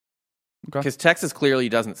 Okay. Because Texas clearly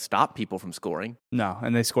doesn't stop people from scoring. No,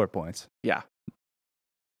 and they score points. Yeah.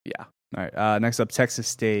 All right. Next up, Texas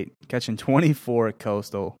State catching 24 at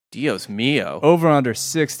Coastal. Dios mio. Over under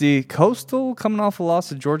 60. Coastal coming off a loss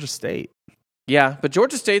to Georgia State. Yeah, but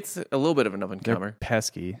Georgia State's a little bit of an They're up-and-comer.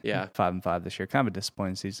 pesky. Yeah. 5-5 this year. Kind of a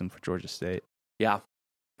disappointing season for Georgia State. Yeah.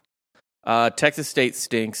 Texas State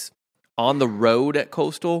stinks. On the road at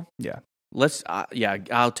Coastal. Yeah.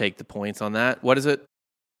 I'll take the points on that. What is it?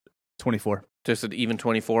 24. Just an even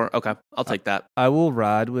 24? Okay, I'll take that. I will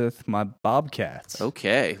ride with my Bobcats.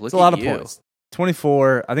 Okay, look It's a lot at of you. points.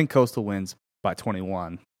 24. I think Coastal wins by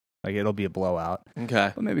 21. Like it'll be a blowout.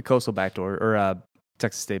 Okay. But maybe Coastal backdoor or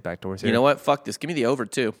Texas State backdoors here. You know what? Fuck this. Give me the over,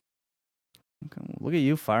 too. Okay, well, look at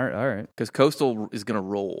you, fire. All right. Because Coastal is going to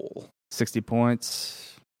roll. 60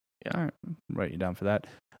 points. Yeah. All right. Write you down for that.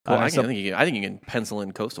 Well, I next up- think you can pencil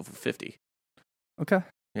in Coastal for 50. Okay.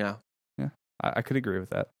 Yeah. I could agree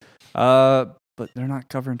with that. But they're not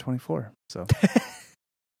covering 24. So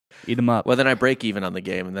eat them up. Well, then I break even on the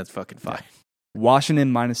game, and that's fucking fine.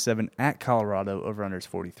 Washington -7 at Colorado. Over under is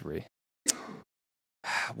 43.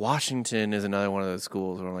 Washington is another one of those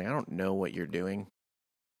schools where I'm like, I don't know what you're doing.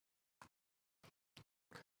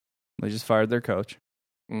 They just fired their coach,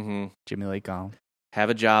 Mm-hmm. Jimmy Lake Gone. Have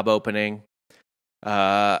a job opening.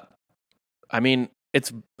 I mean,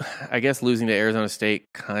 I guess losing to Arizona State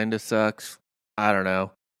kind of sucks. I don't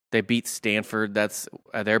know. They beat Stanford.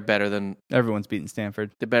 They're better than Everyone's beating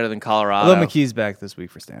Stanford. Colorado. Although McKee's back this week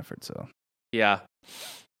for Stanford, so Yeah.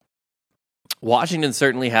 Washington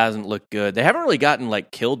certainly hasn't looked good. They haven't really gotten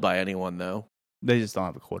killed by anyone though. they just don't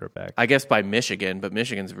have a quarterback. I guess by Michigan, but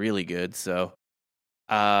Michigan's really good. So,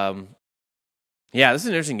 yeah, this is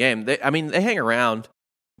an interesting game. They hang around.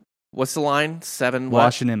 What's the line? 7. What?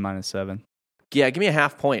 Washington -7. Yeah, give me a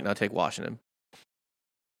half point, and I'll take Washington.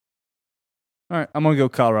 All right, I'm gonna go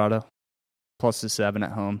Colorado +7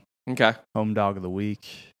 at home. Okay. Home dog of the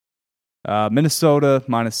week. Minnesota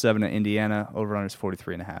 -7 at Indiana. Over under is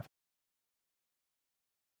 43.5.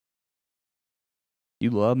 You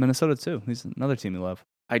love Minnesota too. He's another team you love.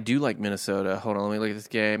 I do like Minnesota. Hold on, let me look at this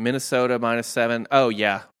game. Minnesota -7. Oh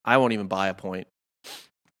yeah, I won't even buy a point.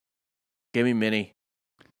 Give me Minnie.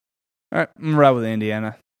 All right, I'm gonna ride with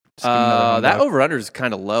Indiana. Just give me another home That dog. over under is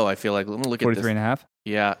kind of low. I feel like. Let me look at this. 43.5.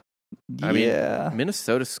 Yeah, I mean, yeah.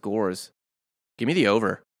 Minnesota scores. Give me the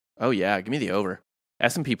over. Oh yeah, give me the over.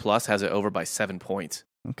 S&P Plus has it over by 7 points.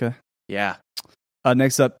 Okay. Yeah.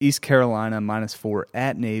 Next up, East Carolina -4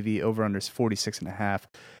 at Navy. Over under is 46.5.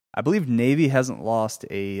 I believe Navy hasn't lost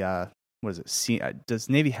a what is it? Does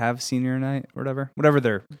Navy have senior night or whatever? Whatever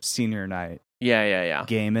their senior night Yeah.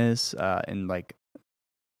 game is in I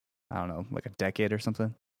don't know, like a decade or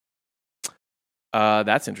something.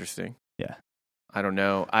 That's interesting. Yeah. I don't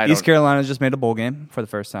know. East Carolina just made a bowl game for the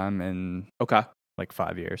first time in Okay. like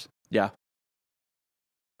 5 years. Yeah.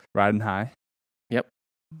 Riding high. Yep.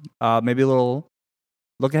 Maybe a little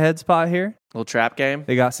look ahead spot here. Little trap game.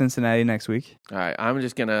 They got Cincinnati next week. All right, I'm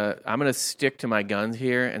gonna stick to my guns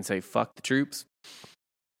here and say fuck the troops.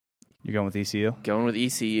 You're going with ECU? Going with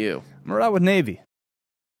ECU. I'm right with Navy.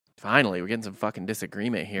 Finally, we're getting some fucking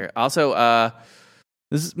disagreement here. Also,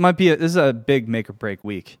 This is a big make or break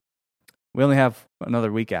week. We only have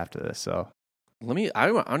another week after this, so I need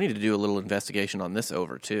to do a little investigation on this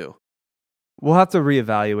over too. we'll have to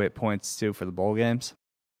reevaluate points too for the bowl games.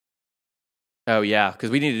 Oh yeah, because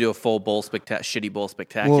we need to do a full shitty bowl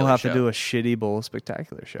spectacular. We'll have show. to do a shitty bowl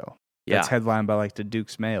spectacular show. Yeah, That's headlined by like the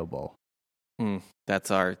Duke's Mayo Bowl.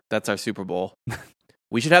 that's our Super Bowl.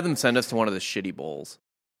 We should have them send us to one of the shitty bowls.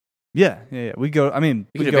 Yeah. We go. I mean,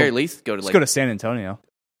 We could at very least go to let's go to San Antonio.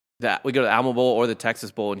 that. We go to the Alamo Bowl or the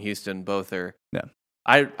Texas Bowl in Houston. Both are. Yeah.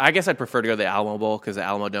 I guess I'd prefer to go to the Alamo Bowl because the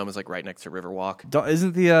Alamo Dome is like right next to Riverwalk.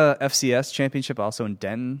 Isn't the FCS championship also in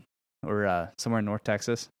Denton or somewhere in North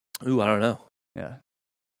Texas? Ooh, I don't know. Yeah.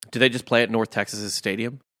 Do they just play at North Texas's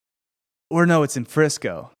stadium? Or no, it's in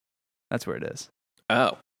Frisco. That's where it is.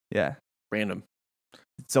 Oh, Yeah. random.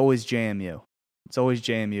 It's always JMU. It's always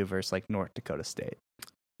JMU versus like North Dakota State.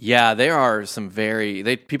 Yeah, there are some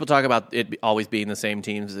people talk about it always being the same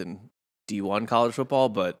teams in D1 college football,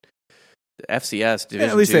 but the FCS Division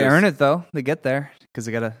At least 2 they earn it though. They get there because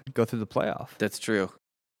they got to go through the playoff. That's true.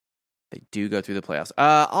 They do go through the playoffs.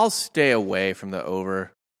 I'll stay away from the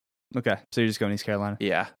over. Okay, so you're just going East Carolina.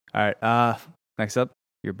 Yeah. All right. Next up,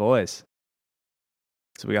 your boys.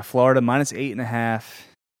 So we got Florida -8.5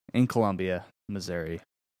 in Columbia, Missouri.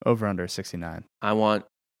 Over under 69. I want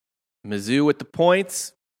Mizzou with the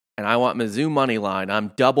points, and I want Mizzou money line.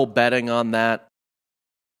 I'm double betting on that.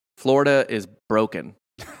 Florida is broken.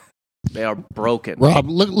 They are broken. Rob,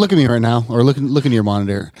 look at me right now, or look in your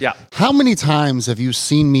monitor. Yeah. How many times have you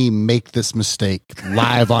seen me make this mistake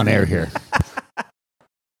live on air here?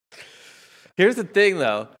 Here's the thing,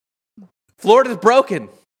 though. Florida's broken.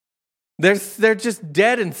 They're just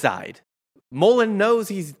dead inside. Mullen knows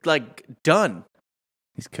he's like done.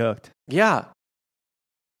 He's cooked. Yeah.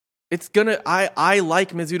 It's gonna. I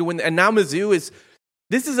like Mizzou to win, and now Mizzou is.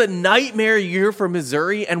 This is a nightmare year for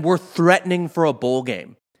Missouri, and we're threatening for a bowl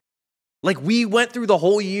game. Like we went through the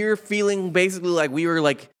whole year feeling basically like we were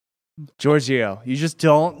like Giorgio, you just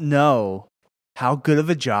don't know how good of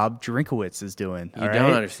a job Drinkowitz is doing. you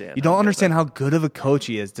don't understand. You don't understand how good of a coach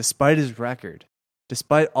he is, despite his record,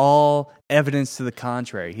 despite all evidence to the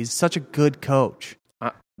contrary. He's such a good coach.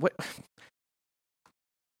 What?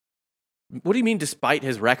 What do you mean? Despite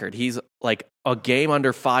his record, he's like a game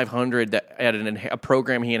under 500 that at a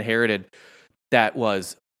program he inherited that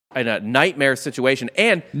was in a nightmare situation.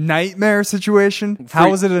 And Nightmare situation?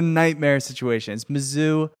 How is it a nightmare situation? It's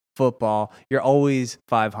Mizzou football. You're always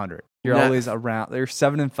 500. You're always around. You're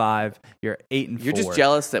 7-5. You're 8-4. You're just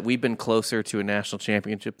jealous that we've been closer to a national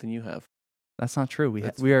championship than you have. That's not true. We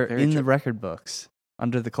That's are very in true. the record books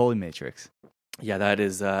under the Coley Matrix. Yeah, that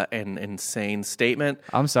is an insane statement.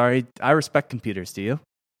 I'm sorry. I respect computers. Do you?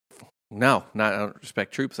 No, I don't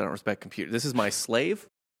respect troops. I don't respect computers. This is my slave.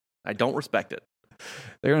 I don't respect it.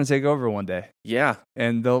 They're going to take over one day, Yeah,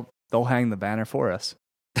 and they'll hang the banner for us.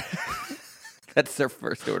 that's their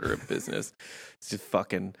first order of business. It's just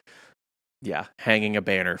fucking, hanging a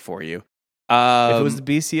banner for you. If it was the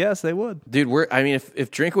BCS, they would. Dude,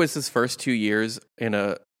 if Drinkowitz's first 2 years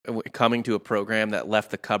coming to a program that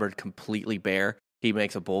left the cupboard completely bare, he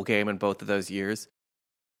makes a bowl game in both of those years.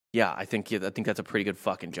 Yeah, I think that's a pretty good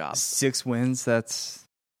fucking job. 6 wins. That's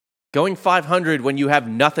Going 500 when you have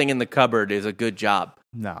nothing in the cupboard is a good job.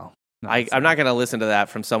 no. I'm not going to listen to that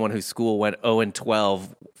from someone whose school went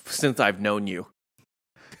 0-12 since I've known you.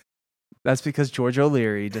 That's because George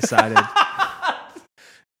O'Leary decided.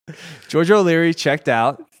 George O'Leary checked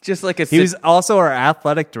out. Just like He was also our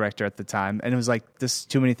athletic director at the time, and it was like, this is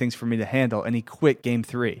too many things for me to handle, and he quit game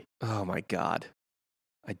 3. Oh my god,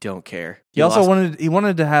 I don't care. He also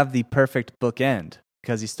wanted to have the perfect bookend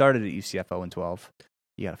because he started at UCF 0-12.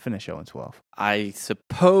 You got to finish 0-12. I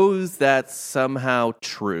suppose that's somehow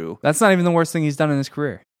true. That's not even the worst thing he's done in his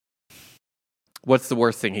career. What's the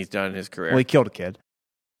worst thing he's done in his career? Well, he killed a kid.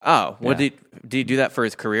 Oh, what Yeah. did he do that for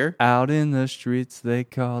his career? Out in the streets, they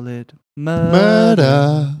call it murder.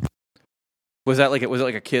 Murder. Was it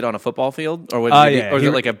like a kid on a football field, or was Yeah.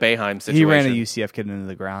 it like a Bayheim situation? He ran a UCF kid into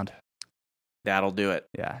the ground. That'll do it.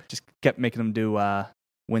 Yeah, just kept making him do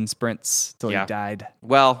wind sprints till Yeah. he died.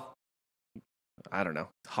 Well, I don't know.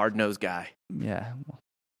 Hard-nosed guy. Yeah,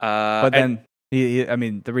 But but then he, I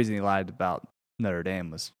mean, the reason he lied about Notre Dame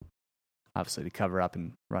was obviously to cover up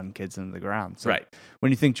and run kids into the ground. So Right.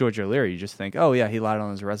 when you think George O'Leary, you just think, oh, yeah, he lied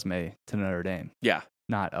on his resume to Notre Dame. Yeah.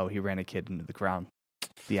 Not, oh, he ran a kid into the ground,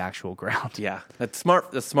 the actual ground. Yeah. That's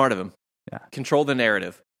smart. That's smart of him. Yeah. Control the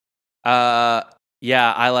narrative. Yeah,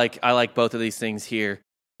 I like both of these things here.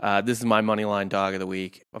 This is my money line dog of the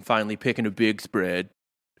week. I'm finally picking a big spread.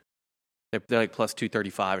 They're like plus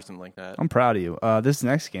 235 or something like that. I'm proud of you. This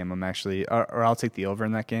next game, I'm actually, or I'll take the over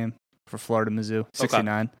in that game for Florida Mizzou,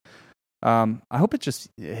 69. I hope it just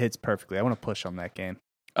hits perfectly. I want to push on that game.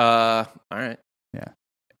 All right. Yeah.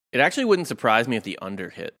 It actually wouldn't surprise me if the under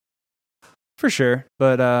hit. For sure,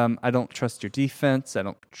 but I don't trust your defense. I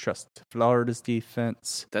don't trust Florida's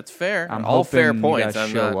defense. That's fair. I'm All fair hoping you points. guys I'm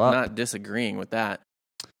show up. not disagreeing with that.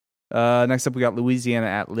 Next up, we got Louisiana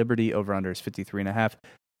at Liberty. Over-under is 53.5.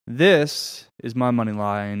 This is my money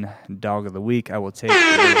line dog of the week. I will take the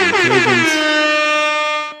Cajuns.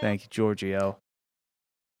 Thank you, Giorgio.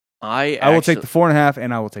 I will take the 4.5,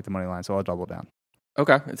 and I will take the money line, so I'll double down.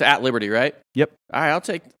 Okay. It's at Liberty, right? Yep. All right, I'll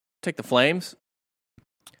take the Flames.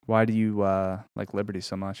 Why do you like Liberty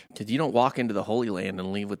so much? Because you don't walk into the Holy Land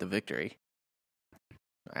and leave with the victory.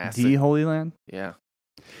 The Holy Land? Yeah.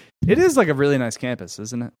 It is like a really nice campus,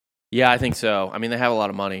 isn't it? Yeah, I think so. I mean, they have a lot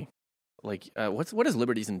of money. Like, what is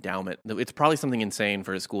Liberty's endowment? It's probably something insane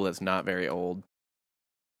for a school that's not very old.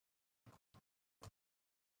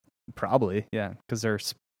 Probably, yeah, because they're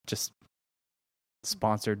just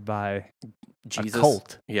sponsored by Jesus. a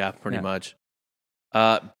cult. Yeah, pretty much.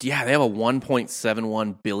 Yeah, they have a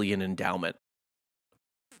 $1.71 billion endowment.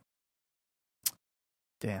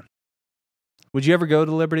 Damn. Would you ever go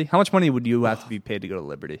to Liberty? How much money would you have to be paid to go to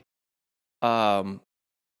Liberty? A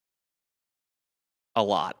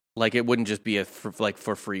lot. Like, it wouldn't just be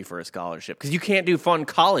for free for a scholarship because you can't do fun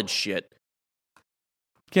college shit.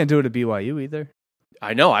 Can't do it at BYU either.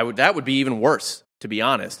 I know. That would be even worse, to be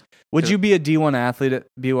honest. Would you be a D1 athlete at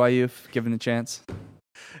BYU if given the chance?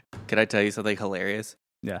 Can I tell you something hilarious?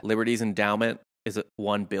 Yeah. Liberty's endowment is at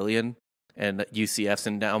 $1 billion, and UCF's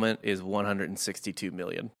endowment is $162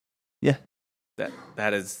 million. Yeah.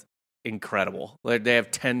 That is incredible. Like, they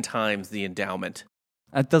have 10 times the endowment.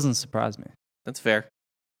 That doesn't surprise me. That's fair.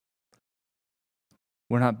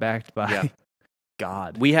 We're not backed by Yeah.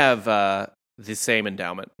 God. We have the same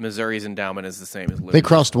endowment. Missouri's endowment is the same as Liberty. They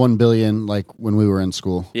crossed 1 billion like when we were in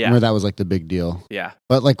school. Yeah. Remember that was like the big deal. Yeah.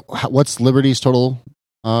 But like, what's Liberty's total?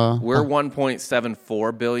 We're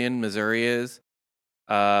 1.74 billion. Missouri is.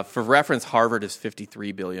 For reference, Harvard is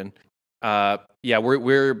 53 billion. Yeah,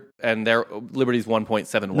 we're and their Liberty's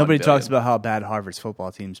 1.71. Nobody billion. talks about how bad Harvard's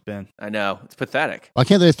football team's been. I know, it's pathetic. Why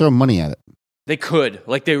can't they throw money at it? They could,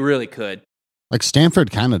 like, they really could. Like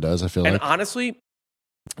Stanford kind of does. I feel And like. honestly,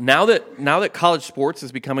 now that college sports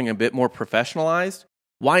is becoming a bit more professionalized,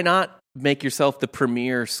 why not make yourself the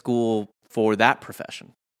premier school for that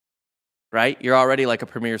profession? Right? You're already like a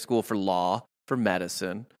premier school for law, for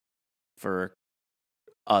medicine, for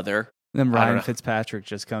other. Then I don't Ryan know. Fitzpatrick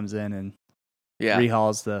just comes in and Yeah.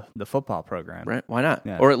 rehauls the football program. Right? Why not?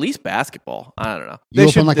 Yeah. Or at least basketball. I don't know. You They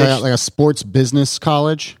open should- like they a should- like a sports business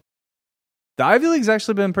college. The Ivy League's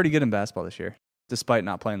actually been pretty good in basketball this year, despite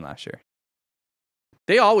not playing last year.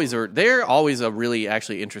 They always are. They're always a really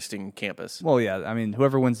actually interesting campus. Well, yeah, I mean,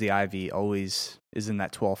 whoever wins the Ivy always is in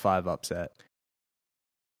that 12-5 upset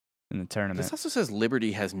in the tournament. This also says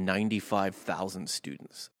Liberty has 95,000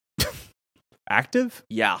 students. Active?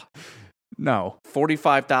 Yeah. No.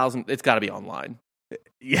 45,000. It's got to be online.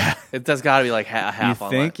 Yeah. That's got to be like half You online.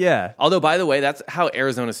 think? Yeah. Although, by the way, that's how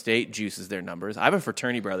Arizona State juices their numbers. I have a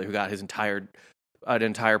fraternity brother who got his entire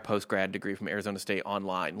post-grad degree from Arizona State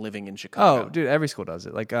online, living in Chicago. Oh, dude, every school does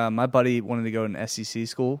it. Like, my buddy wanted to go to an SEC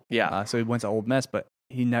school. Yeah. So he went to Ole Miss, but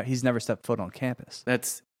he's never stepped foot on campus.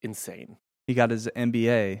 That's insane. He got his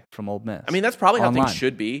MBA from Ole Miss. I mean, that's probably how Online. things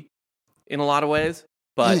should be in a lot of ways,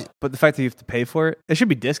 but But the fact that you have to pay for it should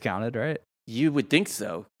be discounted, right? you would think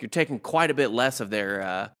so. You're taking quite a bit less of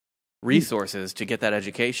their resources to get that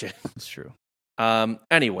education. It's true.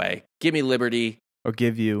 Anyway, give me Liberty. Or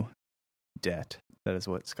give you debt. That is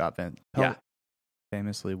what Scott Van Pelt Yeah.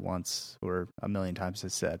 famously once or a million times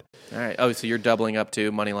has said. All right. Oh, so you're doubling up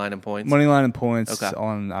too, money line and points. Money line and points Okay.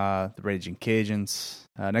 on the Raging Cajuns.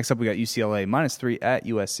 Next up, we got UCLA -3 at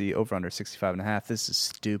USC, over under 65.5. This is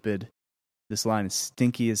stupid. This line is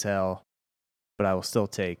stinky as hell, but I will still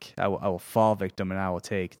take. I will fall victim, and I will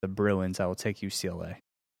take the Bruins. I will take UCLA.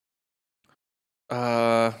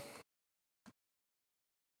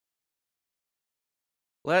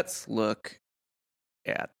 Let's look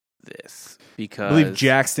at this I because believe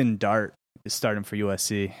Jackson Dart is starting for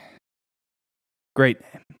USC.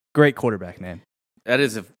 Great quarterback name. that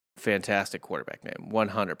is a fantastic quarterback name,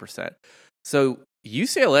 100%. So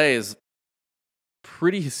UCLA is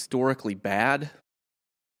pretty historically bad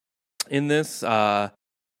in this. I'm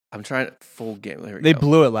trying full game. There we They go.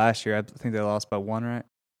 blew it last year. I think they lost by 1, right?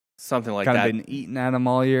 Something like kind that. of been eating at them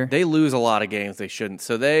all year. They lose a lot of games they shouldn't.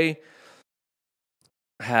 So they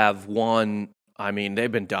have won. I mean,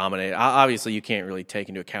 they've been dominated. Obviously, you can't really take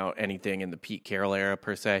into account anything in the Pete Carroll era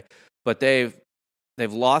per se, but they've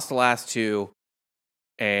lost the last 2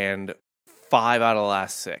 and 5 out of the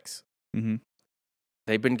last 6. Mm-hmm.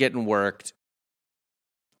 They've been getting worked.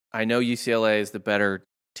 I know UCLA is the better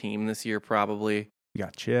team this year, probably. You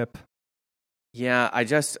got Chip. Yeah,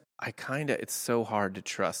 it's so hard to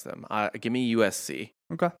trust them. Give me USC.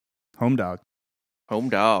 Okay. Home dog. Home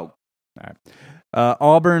dog. All right.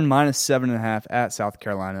 Auburn minus 7.5 at South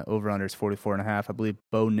Carolina. Over under is 44.5. I believe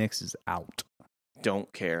Bo Nix is out.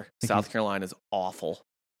 Don't care. South Carolina's awful.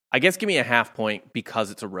 I guess give me a half point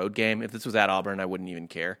because it's a road game. If this was at Auburn, I wouldn't even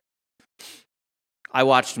care. I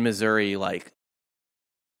watched Missouri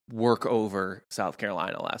work over South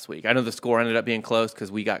Carolina last week. I know the score ended up being close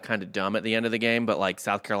because we got kind of dumb at the end of the game, but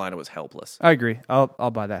South Carolina was helpless. I agree.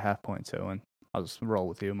 I'll buy that half point too, and I'll just roll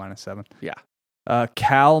with you minus 7. Yeah.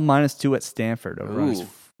 Cal minus 2 at Stanford. Over Ooh,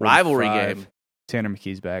 rivalry game. Tanner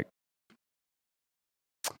McKee's back.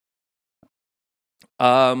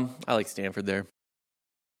 I like Stanford there.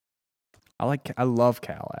 I love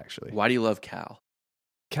Cal actually. Why do you love Cal?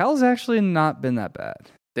 Cal's actually not been that bad.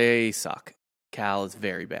 They suck. Cal is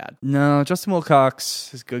very bad. No, Justin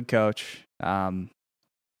Wilcox is a good coach. Gerbers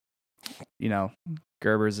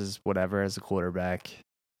is whatever as a quarterback.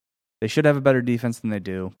 They should have a better defense than they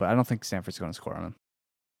do, but I don't think Stanford's going to score on them.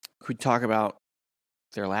 Could we talk about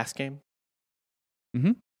their last game?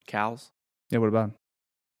 Mm-hmm. Cal's? Yeah, what about them?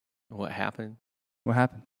 What happened? What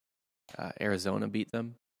happened? Arizona beat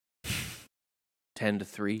them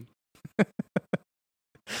 10-3. That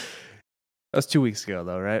was 2 weeks ago,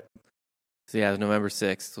 though, right? So yeah, it was November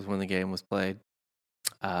 6th was when the game was played.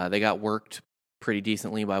 They got worked pretty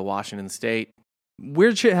decently by Washington State.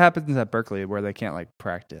 Weird shit happens at Berkeley where they can't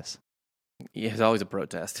practice. Yeah, it's always a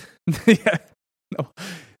protest. Yeah. No.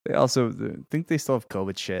 They also think they still have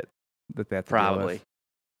COVID shit that they have to deal Probably. with.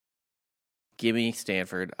 Give me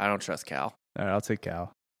Stanford. I don't trust Cal. All right, I'll take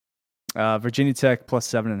Cal. Virginia Tech plus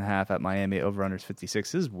 7.5 at Miami. Over under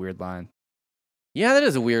 56. This is a weird line. Yeah, that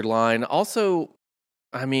is a weird line. Also,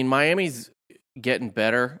 I mean, Miami's getting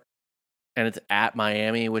better, and it's at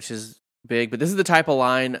Miami, which is big. But this is the type of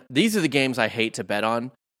line. These are the games I hate to bet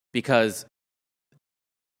on because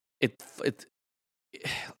I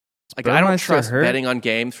don't trust betting on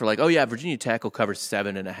games for Virginia Tech will cover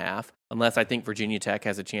 7.5 unless I think Virginia Tech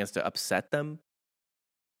has a chance to upset them,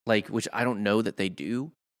 which I don't know that they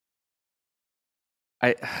do.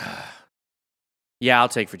 Yeah, I'll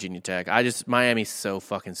take Virginia Tech. Miami's so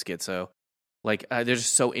fucking schizo. They're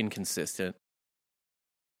just so inconsistent.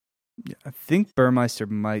 Yeah, I think Burmeister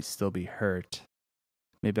might still be hurt.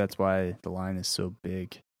 Maybe that's why the line is so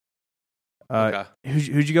big. Okay.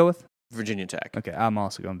 Who'd you go with? Virginia Tech. Okay, I'm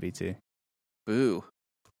also going VT. Boo.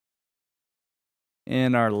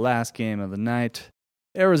 And our last game of the night,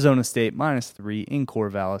 Arizona State minus 3 in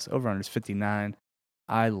Corvallis. Over under is 59.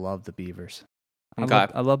 I love the Beavers.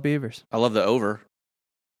 I love Beavers. I love the over.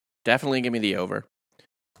 Definitely give me the over.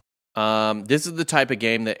 This is the type of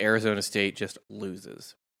game that Arizona State just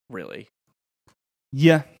loses, really.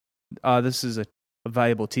 Yeah. This is a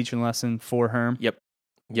valuable teaching lesson for Herm. Yep.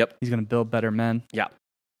 He's going to build better men. Yeah.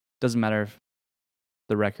 Doesn't matter if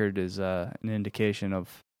the record is an indication of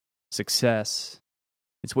success.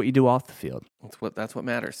 It's what you do off the field. That's what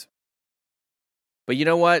matters. But you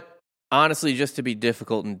know what? Honestly, just to be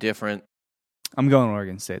difficult and different. I'm going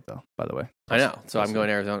Oregon State, though, by the way. I know. So I'm going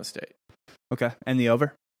Arizona State. Okay. And the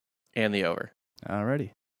over? And the over.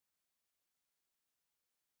 Alrighty.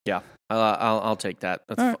 Yeah. I'll take that.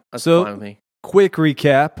 That's right. fine with me. Quick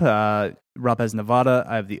recap. Rob has Nevada.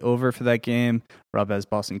 I have the over for that game. Rob has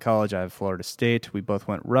Boston College. I have Florida State. We both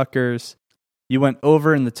went Rutgers. You went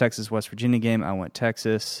over in the Texas-West Virginia game. I went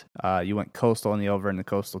Texas. You went Coastal in the over in the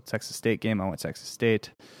Coastal-Texas State game. I went Texas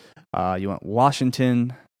State. You went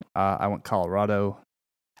Washington. I went Colorado.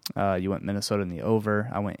 You went Minnesota in the over.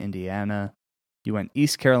 I went Indiana. You went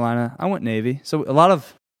East Carolina. I went Navy. So a lot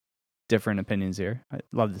of different opinions here. I'd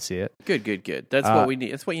love to see it. Good. That's what we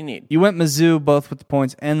need. That's what you need. You went Mizzou both with the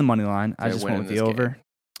points and the money line. I They're just went with the winning over. this game.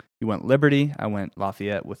 You went Liberty. I went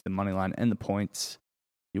Lafayette with the money line and the points.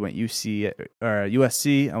 You went USC.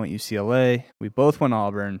 I went UCLA. We both went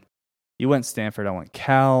Auburn. You went Stanford. I went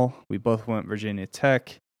Cal. We both went Virginia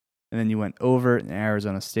Tech. And then you went over in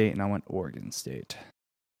Arizona State, and I went Oregon State.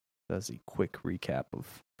 That's a quick recap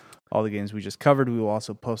of all the games we just covered. We will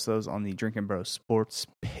also post those on the Drinking Bros Sports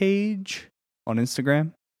page on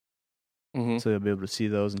Instagram. Mm-hmm. So you'll be able to see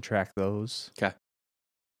those and track those.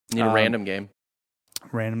 Need a random game.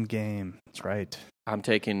 Random game. That's right. I'm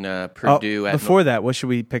taking Purdue at before that, what should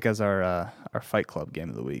we pick as our Fight Club game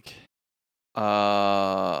of the week?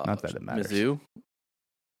 Not that it matters. Mizzou.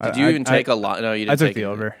 Did you even take a lot? No, you didn't. I took take the it.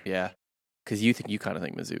 over. Yeah, because you kind of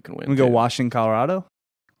think Mizzou can win. We go too. Washington, Colorado.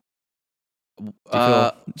 Do you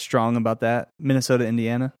feel strong about that? Minnesota,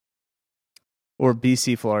 Indiana, or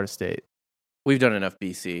BC, Florida State. We've done enough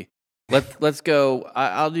BC. Let's go.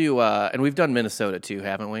 I'll do. And we've done Minnesota too,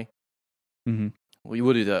 haven't we? Mm-hmm. We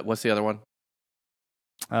will do the. What's the other one?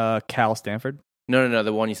 Cal, Stanford. No.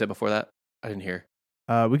 The one you said before that. I didn't hear.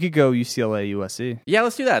 We could go UCLA, USC. Yeah,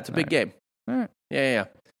 let's do that. It's a big All game. All right. Yeah.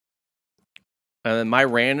 And then my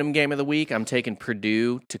random game of the week, I'm taking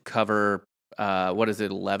Purdue to cover. What is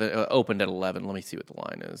it? 11. Opened at 11. Let me see what the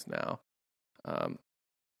line is now.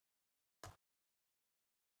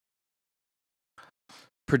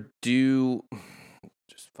 Purdue.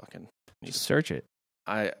 Just search it.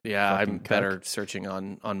 I'm better searching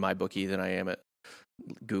on MyBookie than I am at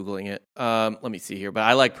Googling it. Let me see here. But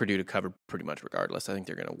I like Purdue to cover pretty much regardless. I think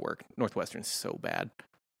they're going to work. Northwestern's so bad.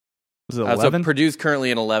 Was it 11? So Purdue's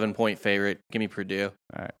currently an 11-point favorite. Give me Purdue.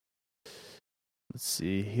 All right. Let's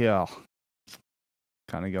see here.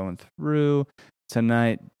 Kind of going through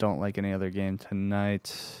tonight. Don't like any other game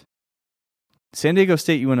tonight. San Diego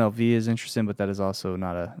State UNLV is interesting, but that is also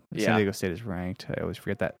not a... San Diego State is ranked. I always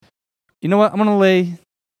forget that. You know what? I'm going to lay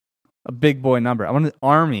a big boy number. I want the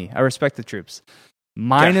Army. I respect the troops.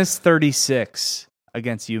 Minus 36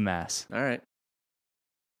 against UMass. All right.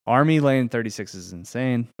 Army laying 36 is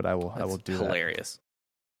insane, but I will do hilarious.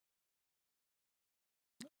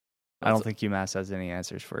 that. I don't think UMass has any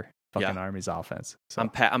answers for fucking Army's offense. So.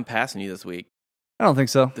 I'm passing you this week. I don't think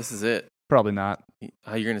so. This is it. Probably not.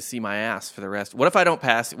 You're going to see my ass for the rest. What if I don't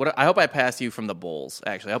pass? I hope I pass you from the Bulls,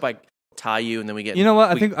 actually. I hope I tie you and then we get... You know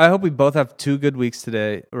what? I hope we both have 2 good weeks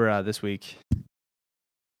today, or this week.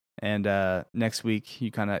 And next week,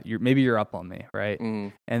 maybe you're up on me, right?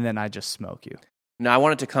 Mm. And then I just smoke you. No, I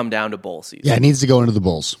want it to come down to bowl season. Yeah, it needs to go into the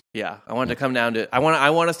Bulls. Yeah, I want it to come down to... I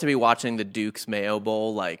want us to be watching the Duke's Mayo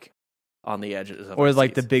Bowl, like, on the edges of or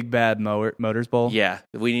like seats. the Big Bad Motors Bowl. Yeah,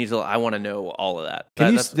 we need to... I want to know all of that.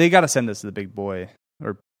 They got to send us to the Big Boy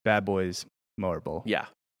or Bad Boys Motor Bowl. Yeah,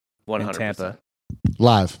 100%. In Tampa.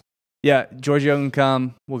 Live. Yeah, Giorgio can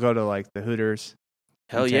come. We'll go to like the Hooters.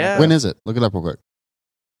 Hell yeah. When is it? Look it up real quick.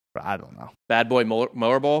 I don't know. Bad Boy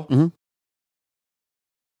Mower Bowl? Mm-hmm.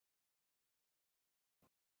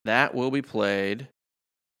 That will be played...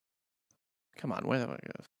 Come on, where the fuck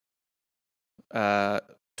goes?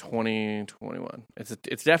 2021.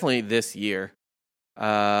 It's definitely this year.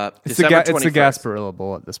 It's December the 21st. Gasparilla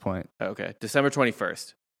Bowl at this point. Okay, December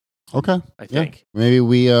 21st. Okay. I think. Yeah. Maybe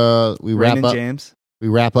we wrap Raymond up. James. We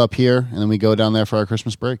wrap up here and then we go down there for our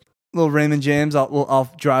Christmas break. Little Raymond James.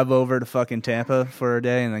 I'll drive over to fucking Tampa for a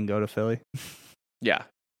day and then go to Philly. Yeah.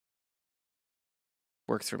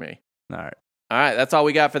 Works for me. All right. All right, that's all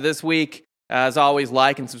we got for this week. As always,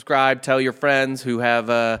 like and subscribe. Tell your friends who have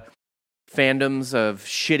fandoms of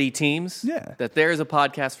shitty teams that there is a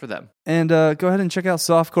podcast for them. And go ahead and check out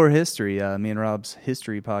Softcore History, me and Rob's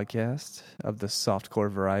history podcast of the softcore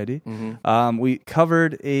variety. Mm-hmm. We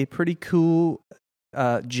covered a pretty cool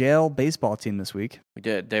jail baseball team this week. We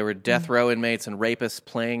did. They were death row inmates and rapists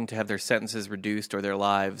playing to have their sentences reduced or their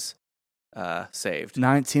lives saved.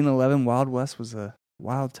 1911 Wild West was a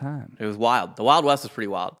wild time. It was wild. The Wild West was pretty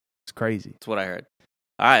wild. It's crazy. That's what I heard.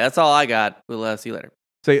 All right, that's all I got. We'll see you later.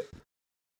 See ya.